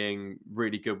him being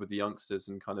really good with the youngsters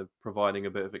and kind of providing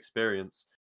a bit of experience.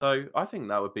 So I think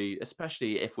that would be,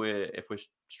 especially if we're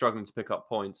struggling to pick up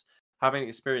points, having an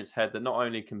experienced head that not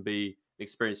only can be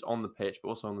experienced on the pitch but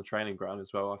also on the training ground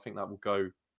as well. I think that will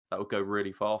go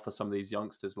really far for some of these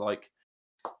youngsters like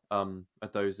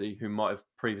Adozi, who might have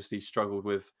previously struggled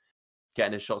with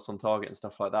getting his shots on target and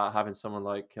stuff like that. Having someone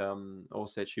like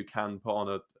Orsic who can put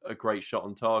on a great shot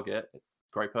on target,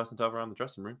 great person to have around the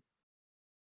dressing room.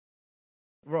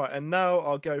 Right, and now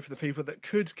I'll go for the people that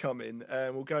could come in,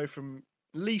 and we'll go from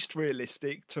least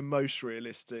realistic to most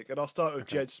realistic, and I'll start with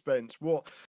Jed Spence. What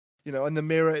You know, in the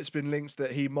Mirror, it's been linked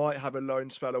that he might have a loan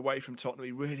spell away from Tottenham.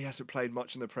 He really hasn't played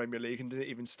much in the Premier League and didn't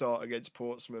even start against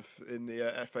Portsmouth in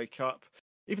the FA Cup.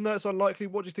 Even though it's unlikely,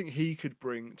 what do you think he could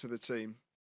bring to the team?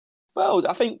 Well,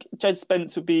 I think Jed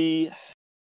Spence would be.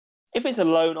 If it's a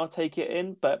loan, I'll take it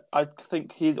in. But I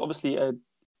think he's obviously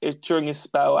during his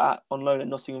spell on loan at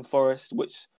Nottingham Forest,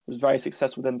 which was very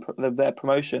successful with their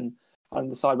promotion,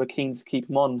 and the side were keen to keep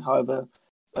him on. However,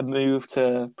 a move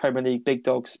to Premier League big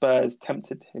dog Spurs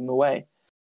tempted him away.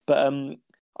 But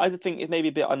I think it's maybe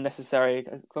a bit unnecessary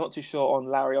because I'm not too sure on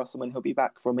Larios and when he'll be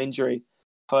back from injury.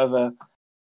 However,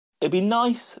 it'd be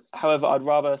nice. However, I'd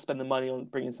rather spend the money on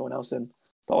bringing someone else in.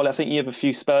 But Ollie, I think you have a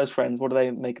few Spurs friends. What do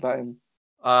they make about him?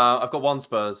 I've got one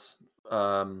Spurs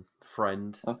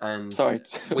friend, and sorry,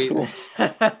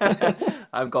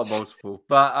 I've got multiple.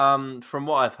 But from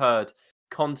what I've heard,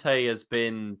 Conte has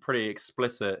been pretty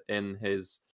explicit in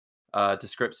his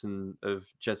description of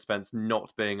Jed Spence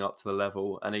not being up to the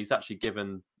level, and he's actually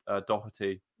given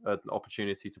Doherty an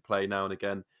opportunity to play now and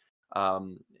again,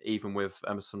 even with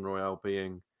Emerson Royale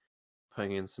putting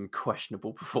in some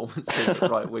questionable performances at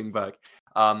right wing back.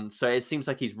 So it seems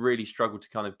like he's really struggled to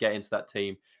kind of get into that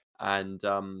team. And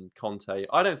Conte,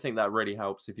 I don't think that really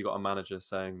helps if you've got a manager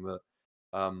saying that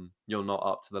you're not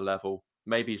up to the level.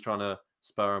 Maybe he's trying to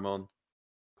spur him on,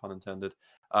 pun intended.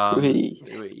 But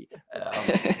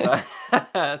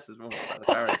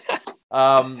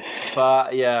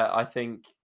yeah, I think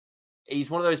he's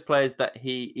one of those players that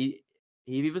he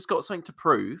either's got something to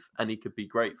prove and he could be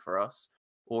great for us,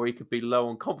 or he could be low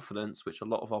on confidence, which a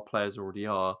lot of our players already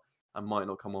are, and might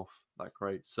not come off that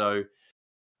great. So,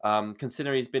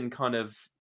 considering he's been kind of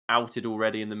outed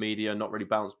already in the media, not really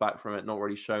bounced back from it, not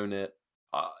really shown it,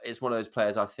 it's one of those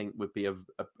players I think would be a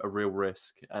real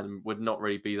risk and would not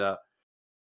really be that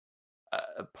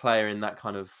a player in that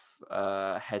kind of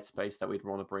headspace that we'd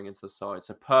want to bring into the side.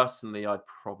 So personally, I'd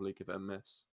probably give it a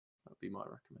miss. That'd be my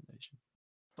recommendation.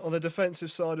 On the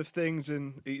defensive side of things,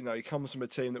 and you know, he comes from a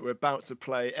team that we're about to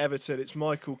play, Everton. It's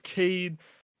Michael Keane.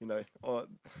 You know,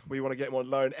 we want to get him on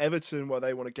loan. Everton, well,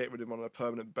 they want to get rid of him on a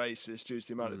permanent basis due to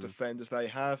the amount of defenders they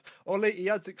have. Ollie,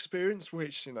 he adds experience,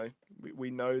 which, you know,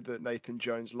 we know that Nathan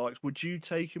Jones likes. Would you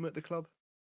take him at the club?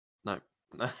 No.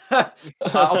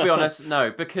 I'll be honest,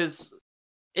 no, because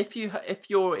if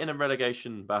you're in a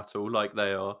relegation battle like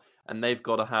they are, and they've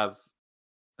got a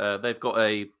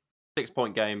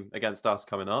 6-point game against us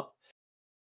coming up,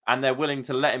 and they're willing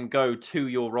to let him go to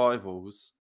your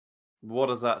rivals, what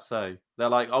does that say? They're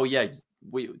like, oh yeah, do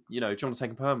you want to take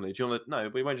him permanently?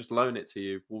 No, we won't just loan it to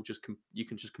you. You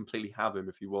can just completely have him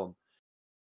if you want.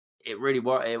 It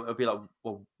would be like,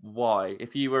 well, why?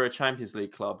 If you were a Champions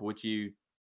League club, would you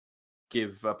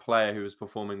give a player who was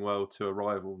performing well to a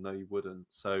rival? No, you wouldn't.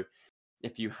 So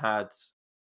if you had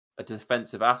a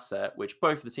defensive asset, which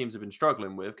both of the teams have been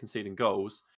struggling with, conceding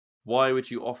goals, why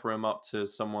would you offer him up to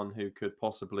someone who could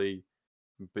possibly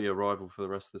be a rival for the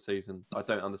rest of the season? I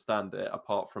don't understand it,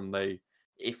 apart from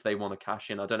if they want to cash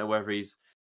in. I don't know whether he's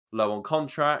low on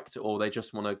contract or they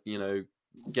just want to,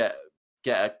 get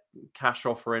a cash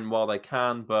offer in while they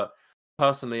can. But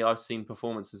personally, I've seen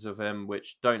performances of him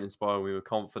which don't inspire me with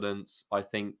confidence. I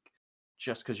think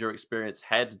just because you're experienced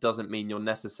head doesn't mean you're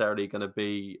necessarily going to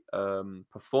be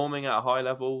performing at a high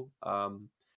level.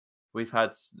 We've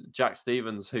had Jack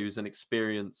Stevens, who's an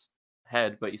experienced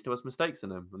head, but he still has mistakes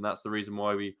in him, and that's the reason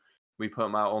why we put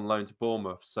him out on loan to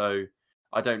Bournemouth. So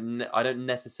I don't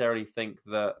necessarily think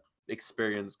that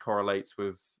experience correlates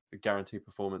with guaranteed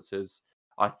performances.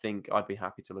 I think I'd be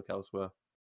happy to look elsewhere.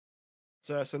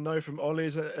 So that's a no from Ollie.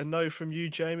 Is it a no from you,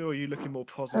 Jamie, or are you looking more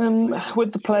positively?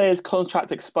 With the player's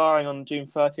contract expiring on June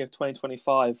 30th,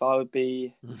 2025, I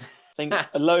think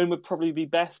a loan would probably be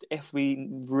best if we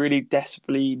really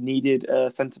desperately needed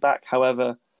a centre-back.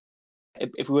 However,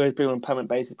 if we were to bring on a permanent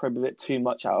basis, probably a bit too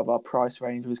much out of our price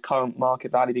range. With his current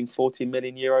market value being 14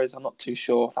 million euros, I'm not too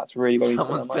sure if that's really where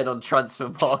someone's been on transfer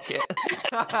market.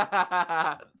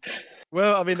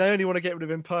 Well, I mean, they only want to get rid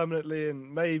of him permanently,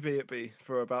 and maybe it'd be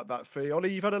for about that fee.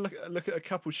 Ollie, you've had a look at a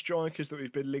couple strikers that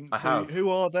we've been linked to. Have. Who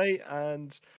are they,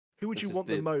 and who would you want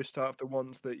the most out of the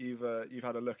ones that you've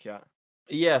had a look at?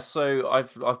 Yeah, so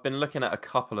I've been looking at a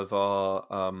couple of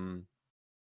our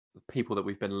people that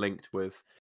we've been linked with.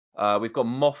 We've got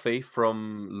Moffy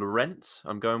from Lorient,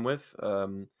 I'm going with.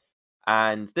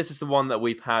 And this is the one that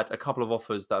we've had a couple of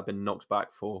offers that have been knocked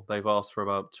back for. They've asked for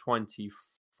about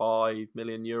 25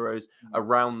 million euros,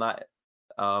 around that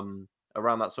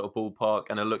sort of ballpark,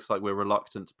 and it looks like we're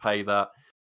reluctant to pay that.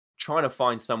 Trying to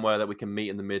find somewhere that we can meet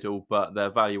in the middle, but their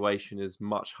valuation is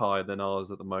much higher than ours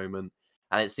at the moment.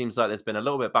 And it seems like there's been a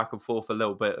little bit back and forth, a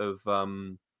little bit of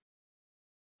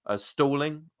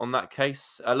stalling on that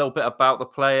case. A little bit about the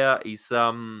player. He's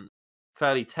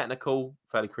fairly technical,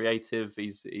 fairly creative.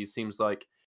 He seems like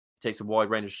he takes a wide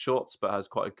range of shots, but has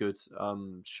quite a good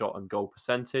shot and goal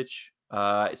percentage.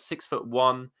 It's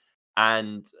 6'1",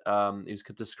 and he's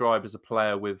described as a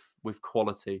player with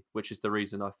quality, which is the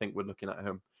reason I think we're looking at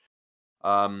him.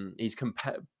 He's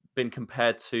been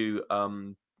compared to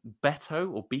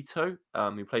Beto or Beto,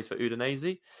 who plays for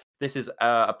Udinese. This is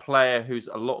a player who's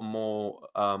a lot more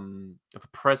of a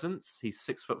presence. He's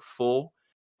 6'4",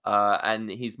 and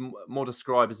he's more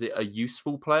described as a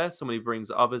useful player, someone who brings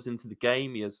others into the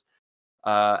game. He has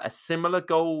a similar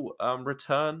goal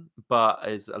return, but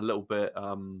is a little bit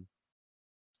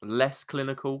less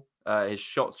clinical. His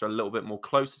shots are a little bit more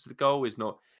closer to the goal. He's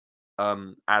not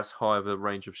as high of a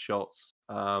range of shots.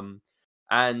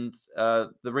 And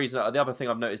the other thing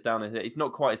I've noticed down is that he's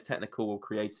not quite as technical or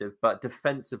creative, but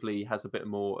defensively has a bit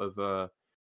more of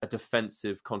a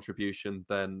defensive contribution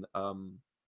than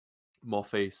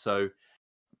Moffey. So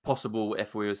possible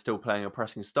if we were still playing a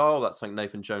pressing style, that's something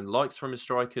Nathan Jones likes from his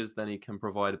strikers, then he can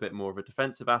provide a bit more of a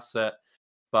defensive asset.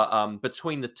 But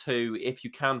between the two, if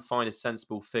you can find a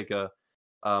sensible figure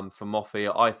for Moffey,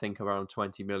 I think around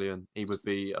 20 million, he would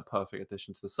be a perfect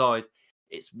addition to the side.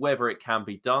 It's whether it can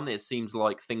be done. It seems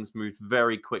like things moved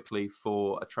very quickly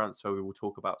for a transfer we will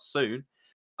talk about soon.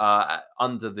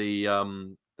 Under the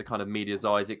kind of media's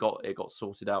eyes, it got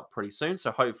sorted out pretty soon.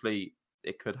 So hopefully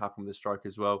it could happen with the striker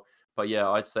as well. But yeah,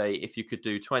 I'd say if you could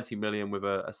do 20 million with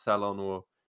a sell on or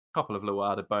a couple of little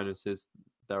added bonuses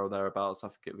there or thereabouts, I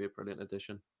think it would be a brilliant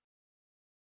addition.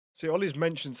 See, Ollie's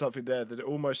mentioned something there that it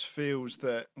almost feels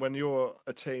that when you're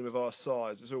a team of our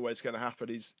size, it's always going to happen.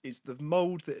 Is the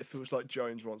mould that it feels like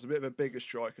Jones wants, a bit of a bigger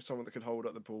striker, someone that can hold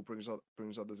up the ball, brings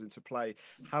others into play.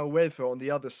 However, on the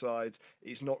other side,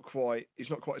 he's not quite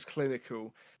as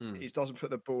clinical. He doesn't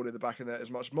put the ball in the back of the net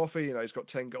as much. Moffey, he's got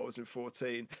 10 goals in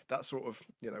 14. That's sort of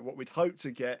what we'd hope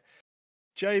to get.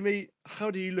 Jamie,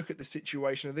 how do you look at the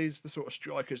situation? Are these the sort of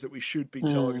strikers that we should be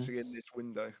targeting in this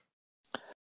window?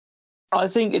 I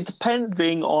think it's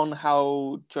depending on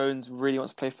how Jones really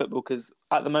wants to play football, because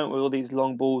at the moment with all these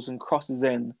long balls and crosses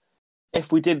in,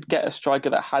 if we did get a striker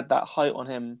that had that height on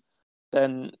him,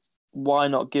 then why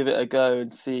not give it a go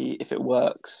and see if it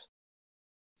works?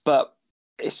 But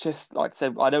it's just, like I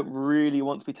said, I don't really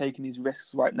want to be taking these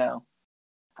risks right now.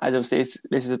 As obviously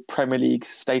this is a Premier League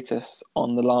status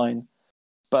on the line.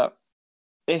 But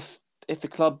if the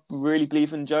club really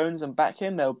believe in Jones and back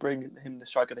him, they'll bring him the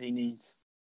striker that he needs.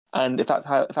 And if that's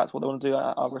what they want to do,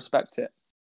 I'll respect it.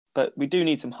 But we do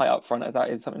need some height up front, as that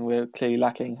is something we're clearly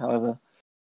lacking. However,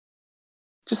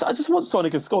 I just want someone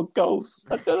who can score goals.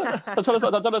 I don't know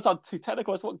if sound too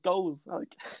technical. I just want goals.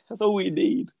 That's all we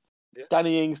need. Yeah.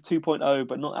 Danny Ings 2.0,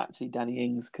 but not actually Danny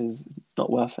Ings, because it's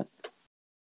not worth it.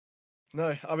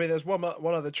 No, I mean, there's one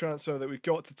other transfer that we've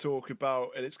got to talk about,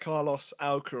 and it's Carlos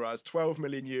Alcaraz, 12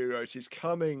 million euros. He's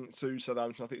coming to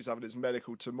Southampton. I think he's having his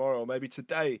medical tomorrow, maybe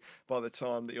today by the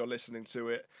time that you're listening to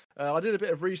it. I did a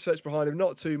bit of research behind him,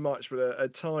 not too much, but a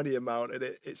tiny amount, and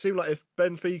it seemed like if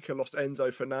Benfica lost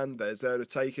Enzo Fernandez, they would have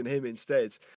taken him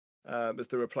instead as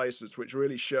the replacement, which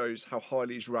really shows how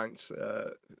highly he's ranked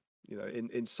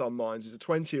in some minds. He's a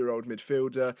 20-year-old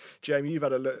midfielder. Jamie, you've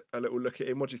had a little look at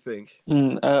him. What do you think?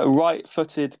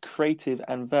 Right-footed, creative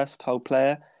and versatile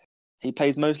player. He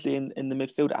plays mostly in the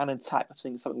midfield and attack, I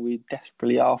think something we're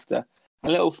desperately after. A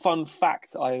little fun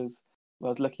fact I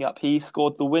was looking up, he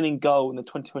scored the winning goal in the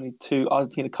 2022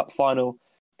 Argentina Cup final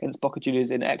against Boca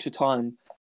Juniors in extra time,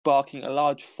 sparking a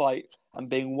large fight and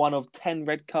being one of 10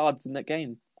 red cards in that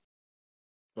game.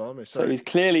 So he's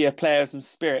clearly a player of some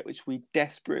spirit, which we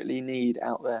desperately need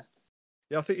out there.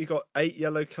 Yeah, I think he got 8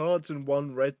 yellow cards and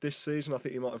 1 red this season. I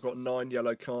think he might have got 9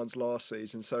 yellow cards last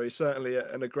season. So he's certainly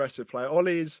an aggressive player.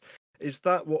 Ollie, is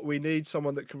that what we need?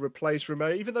 Someone that can replace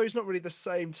Romeo? Even though he's not really the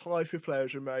same type of player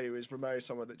as Romeo, is Romeo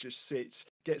someone that just sits,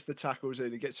 gets the tackles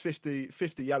in, and gets 50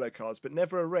 yellow cards, but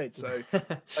never a red, so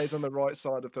plays on the right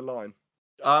side of the line?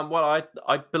 Well,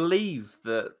 I believe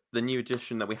that the new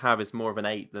edition that we have is more of an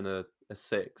 8 than a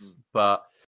 6, but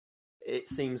it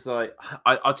seems like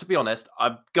I to be honest,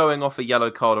 I'm going off a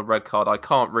yellow card or red card. I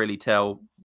can't really tell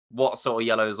what sort of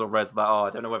yellows or reds that are. I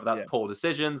don't know whether that's poor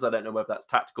decisions. I don't know whether that's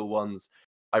tactical ones.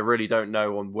 I really don't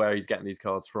know on where he's getting these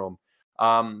cards from.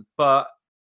 But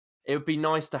it would be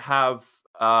nice to have.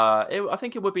 I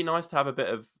think it would be nice to have a bit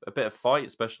of fight,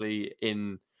 especially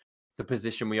in the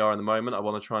position we are in the moment. I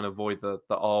want to try and avoid the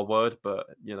R word, but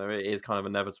it is kind of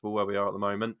inevitable where we are at the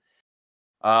moment.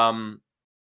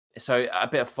 So a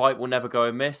bit of fight will never go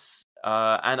amiss.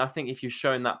 And I think if you're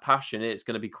showing that passion, it's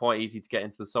going to be quite easy to get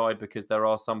into the side, because there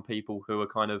are some people who are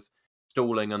kind of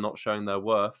stalling and not showing their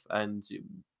worth, and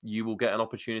you will get an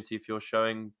opportunity if you're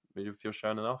showing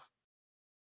enough.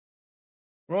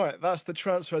 Right, that's the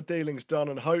transfer dealings done,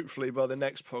 and hopefully by the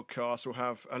next podcast we'll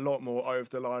have a lot more over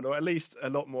the line, or at least a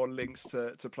lot more links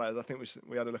to players. I think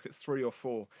we had a look at 3 or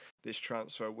 4 this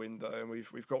transfer window, and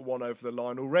we've got one over the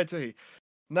line already.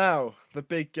 Now the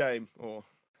big game, or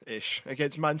ish,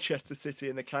 against Manchester City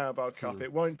in the Carabao Cup.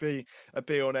 It won't be a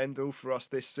be on end all for us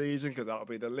this season because that'll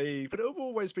be the league, but it'll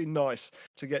always be nice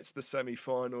to get to the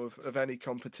semi-final of any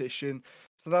competition.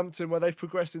 Southampton, well, they've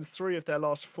progressed in 3 of their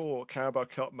last 4 Carabao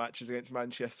Cup matches against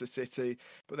Manchester City,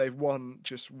 but they've won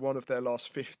just 1 of their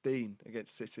last 15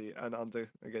 against City and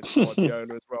against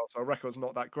Guardiola as well. So our record's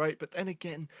not that great, but then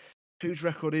again, whose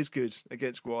record is good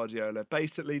against Guardiola?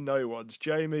 Basically no one's.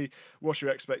 Jamie, what's your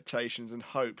expectations and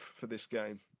hope for this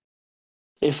game?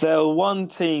 If there were one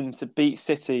team to beat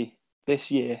City this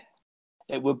year,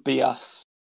 it would be us.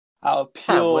 Out of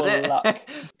pure luck.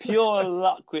 Pure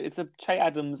luck. It's a Che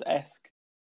Adams-esque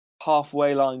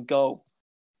halfway line goal.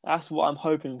 That's what I'm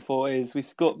hoping for, is we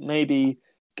maybe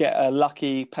get a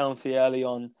lucky penalty early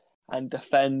on and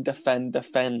defend.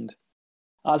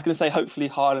 I was going to say hopefully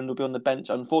Haaland will be on the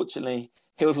bench. Unfortunately,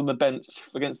 he was on the bench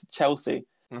against Chelsea.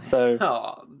 So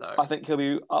oh, no. I think he'll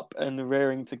be up and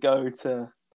rearing to go to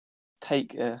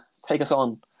take us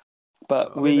on.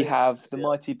 But we have the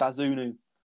mighty Bazunu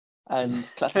and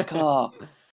Klatsakar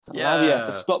and Lavia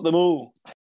to stop them all.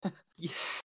 Yeah.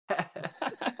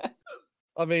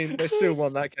 I mean, they still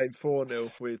won that game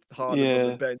 4-0 with Haaland on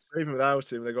the bench. Even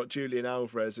without him, they got Julian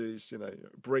Alvarez, who's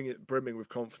brimming with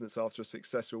confidence after a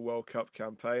successful World Cup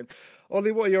campaign.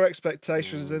 Ollie, what are your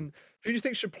expectations, and who do you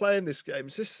think should play in this game?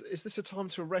 Is this a time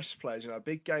to rest players? A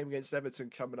big game against Everton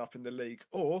coming up in the league,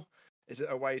 or is it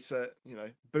a way to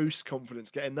boost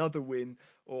confidence, get another win,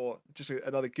 or just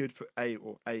another good A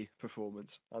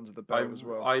performance under the belt as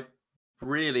well?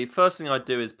 Really, first thing I'd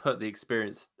do is put the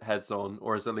experienced heads on,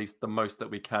 or as at least the most that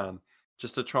we can,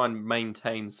 just to try and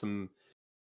maintain some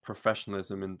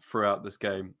professionalism throughout this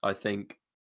game. I think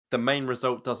the main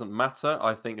result doesn't matter.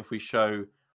 I think if we show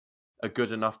a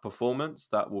good enough performance,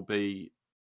 that will be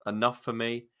enough for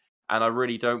me. And I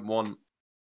really don't want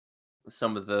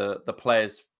some of the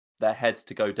players, their heads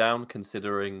to go down,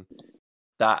 considering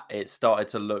that it started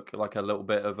to look like a little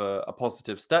bit of a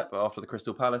positive step after the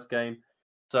Crystal Palace game.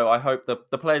 So I hope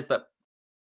the players that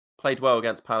played well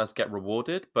against Palace get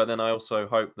rewarded, but then I also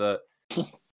hope that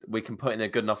we can put in a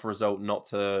good enough result not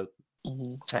to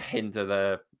hinder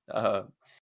their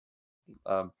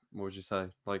what would you say?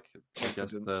 Like, I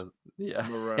guess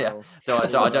morale.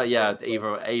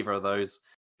 Either of those.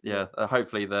 Yeah,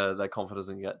 hopefully their confidence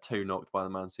doesn't get too knocked by the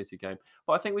Man City game.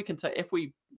 But I think we can take, if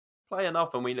we play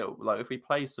enough and we know, like, if we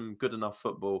play some good enough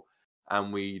football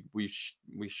and we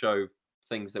show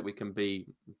things that we can be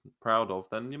proud of,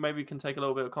 then maybe we can take a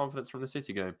little bit of confidence from the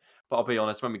City game. But I'll be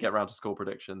honest, when we get around to score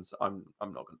predictions, I'm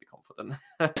not going to be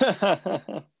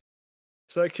confident.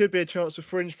 So it could be a chance for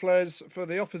fringe players for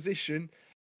the opposition.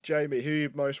 Jamie, who are you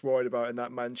most worried about in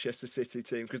that Manchester City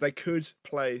team? Because they could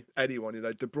play anyone.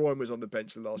 De Bruyne was on the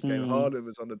bench the last game. Haaland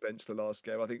was on the bench the last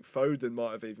game. I think Foden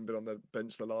might have even been on the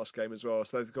bench the last game as well.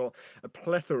 So they've got a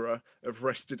plethora of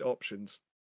rested options.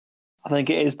 I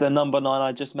think it is the number 9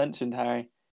 I just mentioned,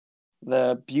 Harry.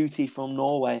 The beauty from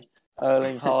Norway,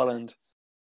 Erling Haaland.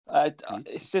 It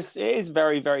is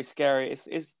very, very scary. It's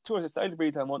the only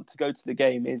reason I want to go to the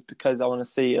game is because I want to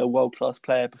see a world-class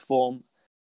player perform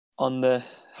on the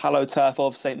hallowed turf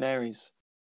of St. Mary's.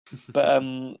 But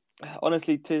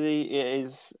honestly, Tilly, it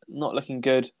is not looking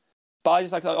good. But I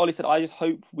just, like Ollie said, I just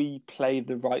hope we play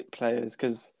the right players,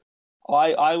 because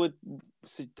I'd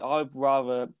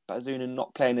rather Bazuna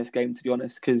not play in this game, to be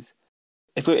honest, because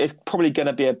it's probably going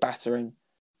to be a battering,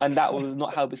 and that will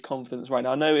not help his confidence right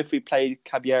now. I know if we played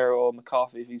Caballero or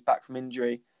McCarthy, if he's back from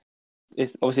injury,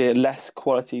 it's obviously a less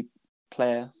quality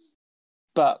player.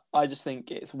 But I just think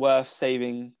it's worth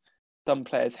saving some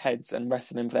players' heads and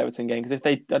resting them for the Everton game, because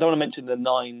I don't want to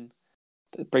mention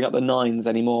bring up the 9s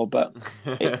anymore, but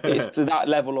it's to that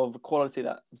level of quality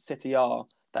that City are,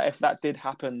 that if that did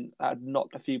happen, that'd knock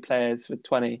a few players for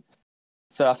 20.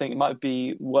 So I think it might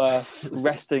be worth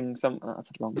resting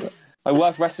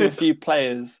worth resting a few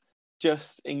players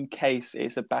just in case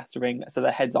it's a battering, so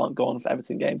their heads aren't gone for the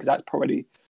Everton game, because that's probably,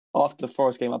 after the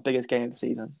Forest game, our biggest game of the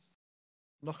season.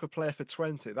 Knock a player for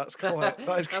 20. That is quite.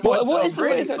 What is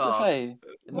it to say?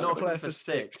 Knock a player for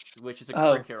 6, which is a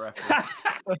cricket reference.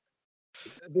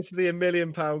 This is the £1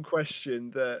 million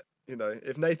question that,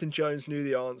 if Nathan Jones knew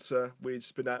the answer, we'd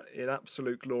just been in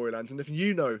absolute glory land. And if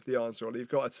you know the answer, Ollie, you've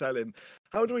got to tell him.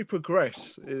 How do we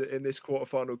progress in this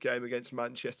quarterfinal game against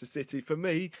Manchester City? For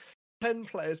me, 10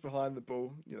 players behind the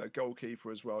ball,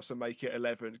 goalkeeper as well, so make it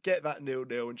 11. Get that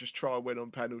 0-0 and just try and win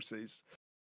on penalties.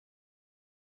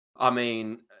 I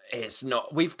mean, it's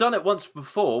not. We've done it once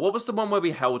before. What was the one where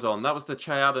we held on? That was the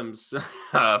Che Adams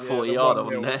 40-yard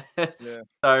on there. Yeah.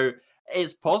 So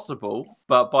it's possible,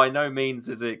 but by no means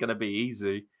is it going to be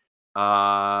easy.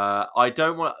 I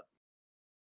don't want.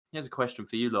 Here's a question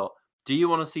for you lot. Do you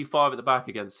want to see 5 at the back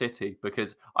against City?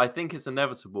 Because I think it's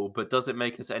inevitable, but does it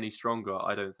make us any stronger?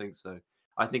 I don't think so.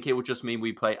 I think it would just mean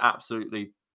we play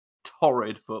absolutely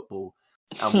torrid football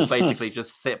and we'll basically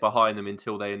just sit behind them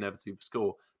until they inevitably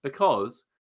score. Because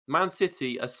Man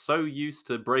City are so used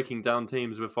to breaking down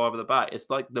teams with 5 at the back.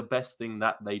 It's like the best thing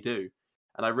that they do.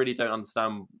 And I really don't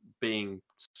understand being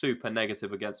super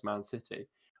negative against Man City.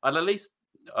 I'd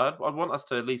want us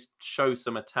to at least show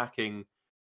some attacking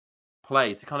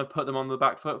play to kind of put them on the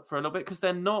back foot for a little bit, because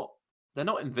they're not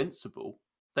invincible.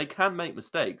 They can make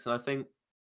mistakes, and I think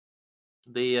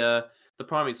the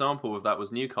prime example of that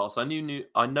was Newcastle.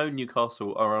 I know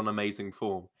Newcastle are on amazing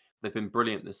form. They've been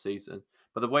brilliant this season,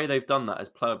 but the way they've done that is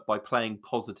by playing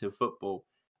positive football,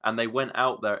 and they went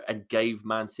out there and gave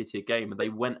Man City a game, and they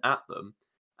went at them,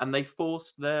 and they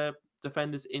forced their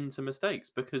defenders into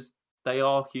mistakes because they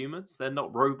are humans. They're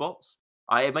not robots.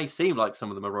 It may seem like some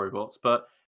of them are robots, but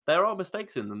there are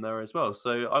mistakes in them there as well.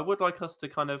 So I would like us to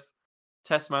kind of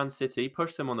test Man City,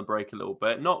 push them on the break a little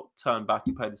bit, not turn back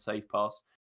and play the safe pass.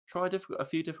 Try a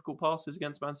few difficult passes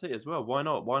against Man City as well. Why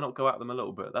not? Why not go at them a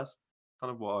little bit? That's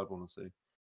kind of what I'd want to see.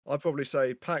 I'd probably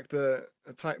say pack the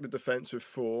defence with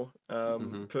 4.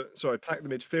 Pack the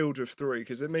midfield with 3,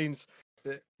 because it means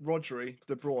that Rodri,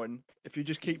 De Bruyne, if you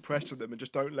just keep pressing them and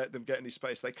just don't let them get any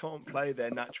space, they can't play their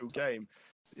natural game.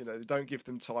 They don't give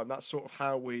them time. That's sort of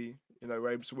how we,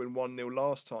 were able to win 1-0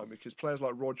 last time, because players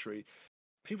like Rodri,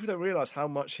 people don't realise how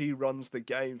much he runs the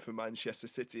game for Manchester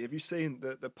City. Have you seen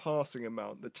the passing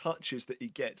amount, the touches that he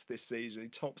gets this season? He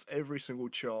tops every single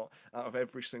chart out of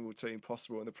every single team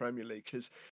possible in the Premier League,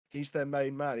 because he's their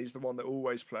main man. He's the one that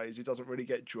always plays. He doesn't really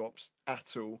get drops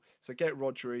at all. So get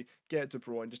Rodri, get De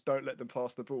Bruyne, just don't let them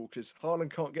pass the ball, because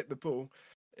Haaland can't get the ball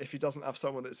if he doesn't have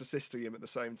someone that's assisting him at the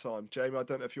same time. Jamie, I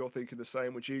don't know if you're thinking the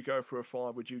same. Would you go for a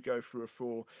 5? Would you go for a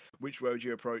 4? Which way would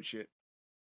you approach it?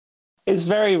 It's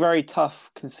very, very tough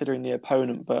considering the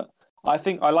opponent, but I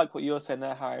think I like what you're saying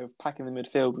there, Harry, of packing the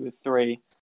midfield with 3.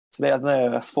 So I don't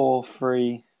know, a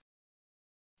 4-3.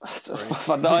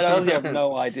 I honestly have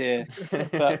no idea.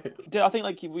 But I think,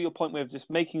 like your point with just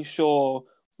making sure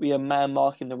we are man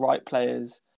marking the right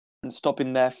players and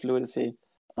stopping their fluidity,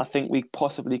 I think we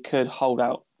possibly could hold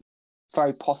out.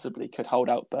 Very possibly could hold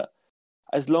out. But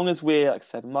as long as we're, like I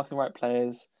said, marking the right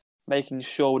players, making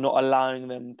sure we're not allowing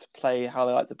them to play how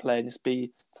they like to play and just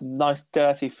be some nice,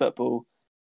 dirty football,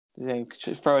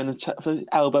 throwing the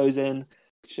elbows in,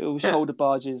 shoulder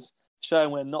barges,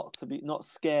 showing we're not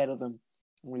scared of them.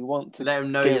 We want to let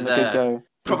them know give you're them a there. good go.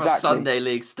 Proper Exactly. Sunday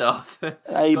League stuff.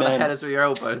 Amen. Got the headers with your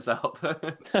elbows up.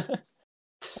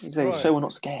 Exactly. So we're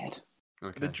not scared.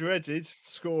 Okay. The dreaded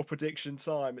score prediction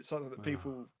time. It's something that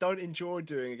people don't enjoy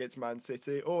doing against Man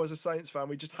City, or as a Saints fan,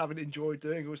 we just haven't enjoyed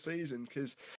doing all season,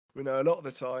 because we know a lot of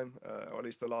the time, or at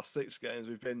least the last 6 games,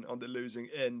 we've been on the losing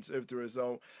end of the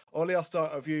result. Ollie, I'll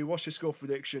start with you. What's your score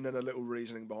prediction and a little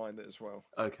reasoning behind it as well?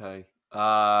 Okay.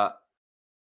 3-1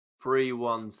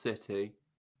 City.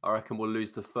 I reckon we'll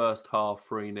lose the first half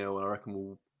 3-0, and I reckon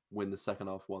we'll win the second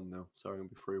half 1-0. So I'm going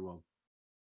to be 3-1.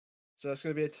 So it's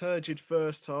going to be a turgid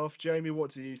first half. Jamie,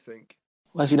 what do you think?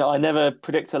 Well, as you know, I never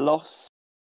predict a loss,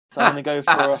 so I'm going to go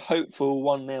for a hopeful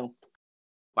 1-0.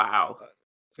 Wow.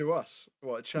 To us?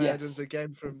 What, Che Adams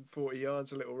again from 40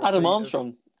 yards, a little repeat Adam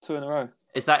Armstrong, 2 in a row.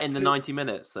 Is that in the 90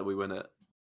 minutes that we win it?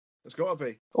 It's got to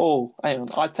be. Oh, hang on.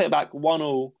 I'd take back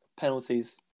 1-1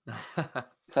 penalties.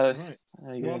 So, right.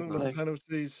 There you go. 1-1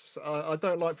 penalties. I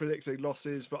don't like predicting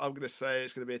losses, but I'm going to say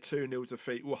it's going to be a 2-0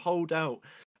 defeat. We'll hold out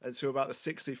until about the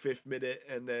 65th minute,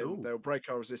 and then they'll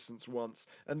break our resistance once,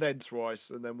 and then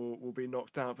twice, and then we'll be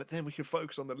knocked out. But then we can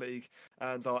focus on the league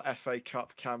and our FA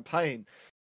Cup campaign.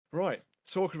 Right,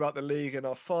 talking about the league and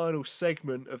our final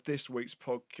segment of this week's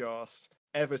podcast.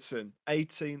 Everton,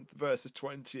 18th versus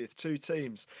 20th. 2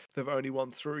 teams that have only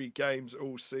won 3 games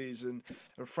all season.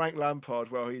 And Frank Lampard,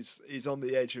 well, he's on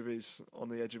the edge of his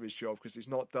job, because he's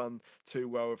not done too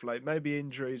well of late. Maybe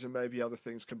injuries and maybe other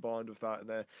things combined with that and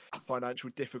their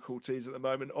financial difficulties at the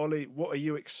moment. Ollie, what are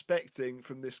you expecting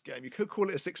from this game? You could call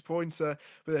it a 6-pointer,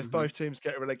 but if both teams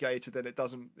get relegated, then it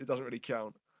doesn't really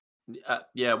count.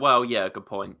 Good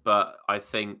point. But I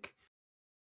think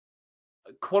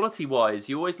quality-wise,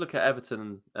 you always look at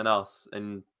Everton and us,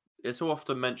 and it's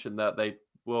often mentioned that they've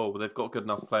got good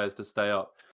enough players to stay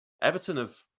up. Everton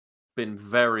have been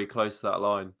very close to that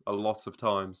line a lot of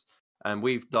times, and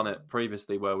we've done it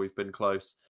previously where we've been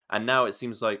close, and now it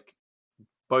seems like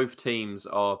both teams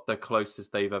are the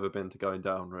closest they've ever been to going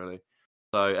down, really.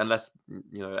 So unless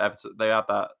Everton, they had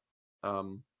that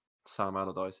Sam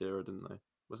Allardyce era, didn't they?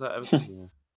 Was that Everton?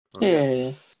 Yeah.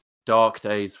 Yeah. Dark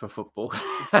days for football.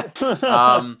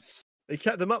 He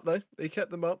kept them up though. He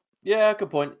kept them up. Yeah, good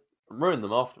point. Ruined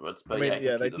them afterwards, but they keep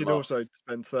did them up. also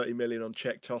spend 30 million on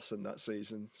Czech Tosin that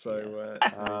season. So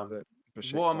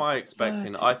what am I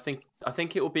expecting? I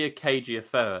think it will be a cagey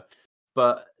affair,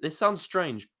 but this sounds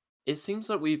strange. It seems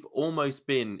like we've almost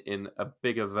been in a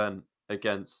big event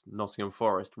against Nottingham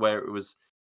Forest where it was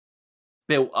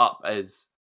built up as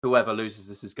whoever loses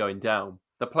this is going down.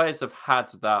 The players have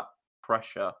had that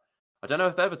pressure. I don't know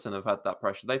if Everton have had that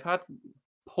pressure. They've had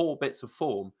poor bits of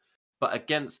form, but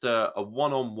against a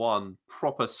one-on-one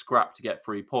proper scrap to get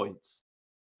 3 points,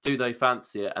 do they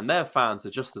fancy it? And their fans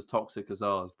are just as toxic as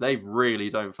ours. They really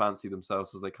don't fancy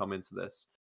themselves as they come into this.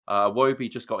 Wobie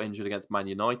just got injured against Man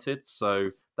United, so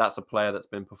that's a player that's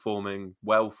been performing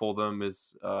well for them,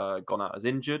 has gone out as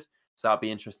injured. So that'd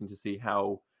be interesting to see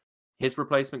how his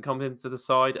replacement comes into the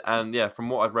side. And yeah, from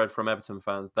what I've read from Everton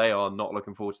fans, they are not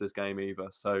looking forward to this game either.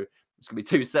 So it's going to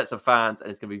be two sets of fans, and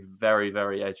it's going to be very,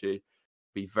 very edgy.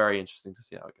 Be very interesting to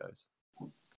see how it goes.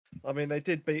 I mean, they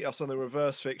did beat us on the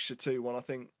reverse fixture 2-1. I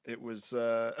think it was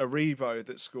Aribo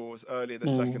that scores early in the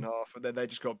second half, and then they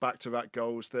just got back-to-back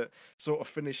goals that sort of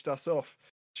finished us off.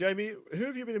 Jamie, who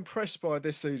have you been impressed by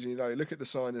this season? Look at the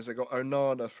signers. They got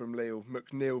Onana from Lille,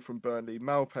 McNeil from Burnley,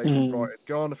 Malpe from Brighton,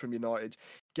 Garner from United,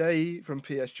 Gay from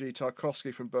PSG,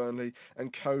 Tarkowski from Burnley,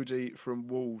 and Cody from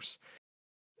Wolves.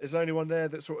 Is there anyone there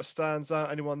that sort of stands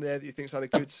out? Anyone there that you think's had a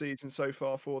good season so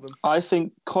far for them? I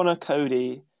think Connor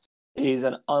Cody is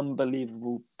an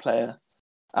unbelievable player,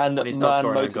 and he's not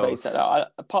scoring motivates it.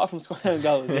 Apart from scoring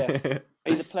goals, yes,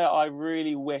 he's a player I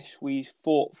really wish we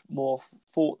fought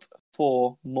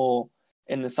for more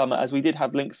in the summer, as we did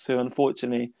have links to.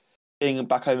 Unfortunately, being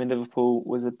back home in Liverpool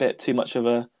was a bit too much of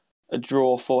a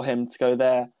draw for him to go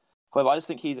there. However, I just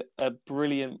think he's a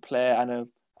brilliant player and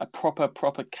a proper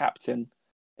captain.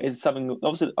 Is something,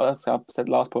 obviously, as I said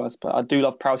last podcast, but I do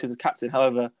love Prowse as a captain.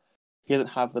 However, he doesn't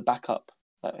have the backup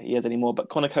that he has anymore. But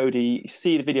Connor Cody, you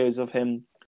see the videos of him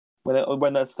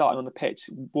when they're starting on the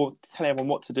pitch, telling everyone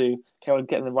what to do, everyone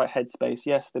get in the right headspace.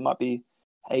 Yes, they might be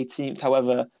 18th,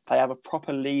 however, they have a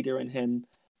proper leader in him,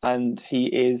 and he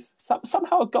is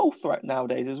somehow a goal threat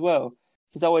nowadays as well.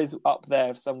 He's always up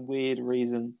there for some weird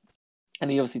reason,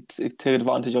 and he obviously took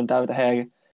advantage on David De Gea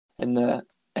in the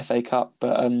FA Cup.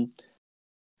 But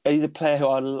he's a player who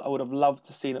I would have loved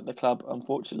to see at the club.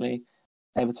 Unfortunately,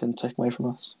 Everton took away from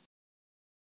us.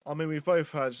 I mean, we've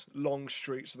both had long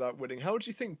streaks without winning. How do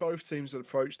you think both teams will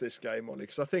approach this game, Ollie?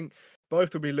 Because I think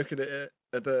both will be looking at it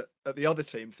at the other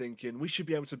team, thinking we should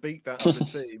be able to beat that other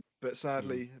team. But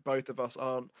sadly, both of us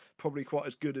aren't probably quite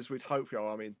as good as we'd hope we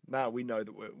are. I mean, now we know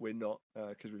that we're not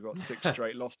because we've got 6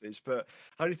 straight losses. But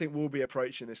how do you think we'll be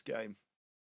approaching this game?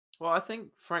 Well, I think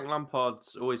Frank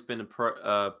Lampard's always been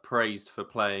praised for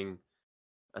playing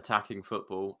attacking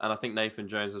football, and I think Nathan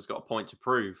Jones has got a point to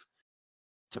prove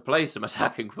to play some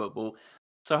attacking football.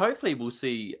 So hopefully we'll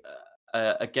see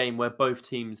a game where both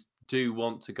teams do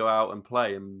want to go out and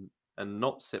play and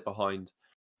not sit behind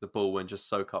the ball and just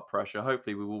soak up pressure.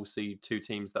 Hopefully we will see two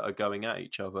teams that are going at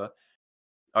each other.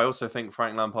 I also think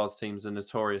Frank Lampard's teams are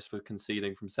notorious for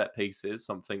conceding from set pieces,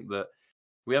 something that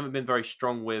we haven't been very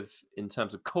strong with in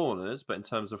terms of corners, but in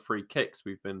terms of free kicks,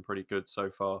 we've been pretty good so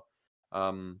far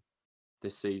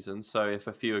this season. So if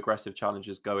a few aggressive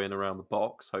challenges go in around the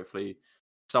box, hopefully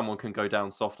someone can go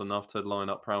down soft enough to line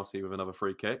up Prowse with another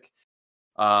free kick.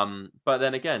 But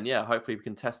then again, hopefully we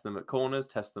can test them at corners,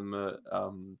 test them at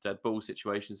dead ball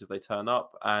situations if they turn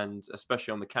up, and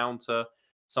especially on the counter,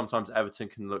 sometimes Everton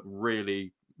can look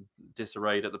really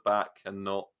disarrayed at the back and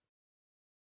not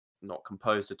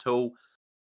composed at all.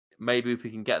 Maybe if we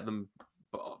can get them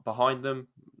behind them,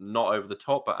 not over the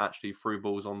top, but actually through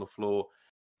balls on the floor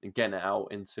and getting it out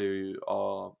into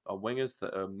our wingers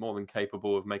that are more than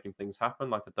capable of making things happen,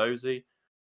 like a Dozy.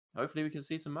 Hopefully we can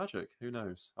see some magic. Who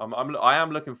knows? I am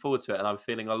looking forward to it, and I'm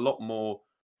feeling a lot more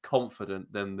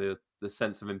confident than the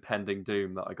sense of impending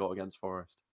doom that I got against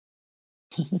Forest.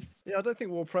 Yeah, I don't think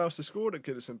Ward-Prowse has scored at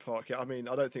Goodison Park yet. I mean,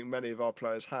 I don't think many of our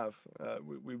players have.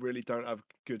 We really don't have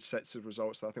good sets of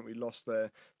results. I think we lost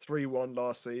there 3-1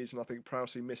 last season. I think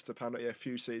Prowse missed a penalty a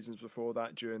few seasons before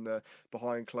that during the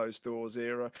behind closed doors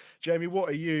era. Jamie, what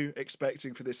are you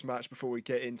expecting for this match before we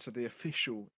get into the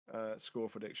official score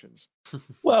predictions?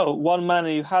 Well, one man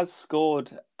who has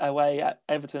scored away at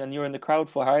Everton and you're in the crowd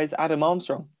for, Harry, is Adam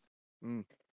Armstrong.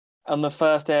 on the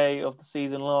first day of the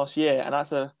season last year, and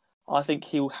I think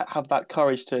he'll have that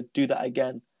courage to do that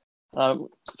again.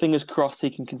 Fingers crossed he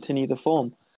can continue the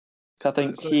form. I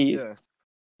think yeah.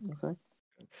 Sorry?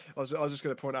 I was just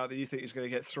going to point out that you think he's going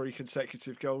to get 3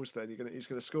 consecutive goals. Then he's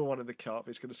going to score one in the cup,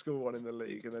 he's going to score one in the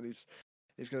league, and then he's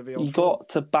going to be on. You got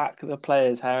to back the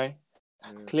players, Harry.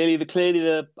 Yeah. Clearly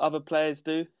the other players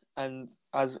do, and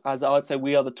as I would say,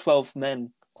 we are the 12th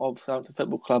men of Southampton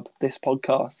Football Club. This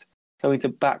podcast, so we need to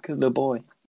back the boy.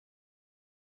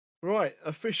 Right,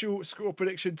 official score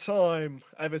prediction time.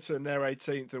 Everton, they're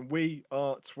 18th, and we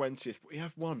are 20th. We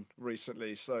have won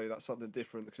recently, so that's something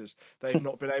different because they've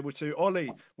not been able to.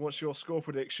 Ollie, what's your score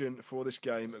prediction for this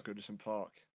game at Goodison Park?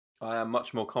 I am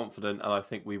much more confident, and I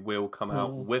think we will come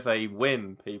out with a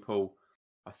win, people.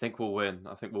 I think we'll win.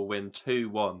 I think we'll win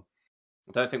 2-1.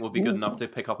 I don't think we'll be good enough to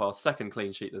pick up our second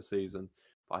clean sheet this season,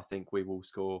 but I think we will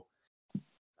score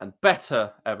and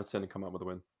better Everton and come out with a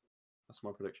win. That's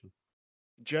my prediction.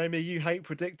 Jamie, you hate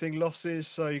predicting losses,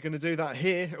 so you're going to do that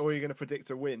here, or you're going to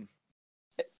predict a win?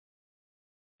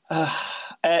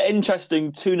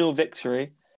 Interesting 2-0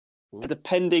 victory.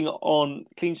 Depending on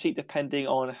clean sheet, depending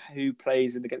on who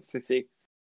plays against City.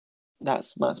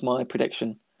 That's my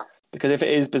prediction. Because if it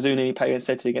is Bazunu playing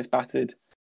City against battered,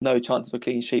 no chance of a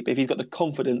clean sheet. But if he's got the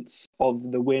confidence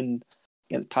of the win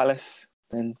against Palace,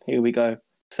 then here we go.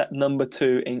 Set number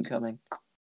 2 incoming.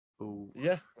 Ooh.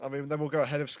 Yeah, I mean, then we'll go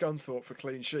ahead of Scunthorpe for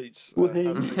clean sheets. So,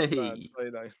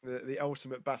 the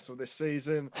ultimate battle this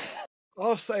season.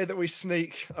 I'll say that we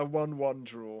sneak a 1-1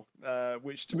 draw,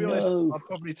 which, to be honest, I'll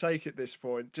probably take at this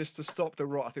point just to stop the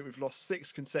rot. I think we've lost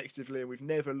 6 consecutively, and we've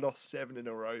never lost 7 in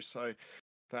a row. So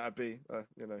that'd be,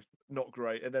 not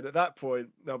great. And then at that point,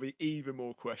 there'll be even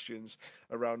more questions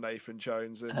around Nathan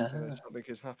Jones, and something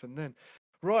could happen then.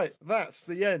 Right, that's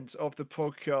the end of the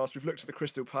podcast. We've looked at the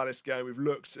Crystal Palace game. We've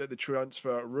looked at the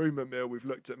transfer rumour mill. We've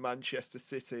looked at Manchester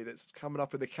City that's coming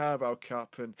up in the Carabao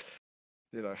Cup, and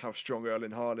how strong Erling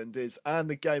Haaland is, and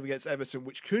the game against Everton,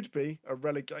 which could be a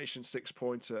relegation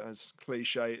 6-pointer, as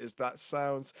cliche as that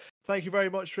sounds. Thank you very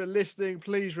much for listening.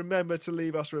 Please remember to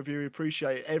leave us a review. We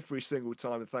appreciate it every single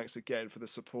time, and thanks again for the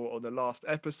support on the last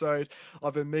episode.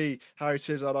 I've been me, Harry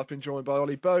Tizard. I've been joined by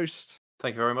Ollie Boast.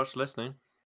 Thank you very much for listening.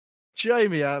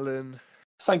 Jamie Allen.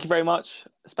 Thank you very much,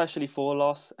 especially for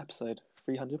last episode,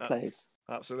 300 plays.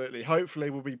 Absolutely. Hopefully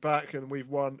we'll be back and we've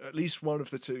won at least one of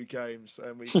the 2 games,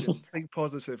 and we can think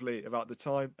positively about the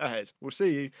time ahead. We'll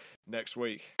see you next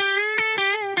week.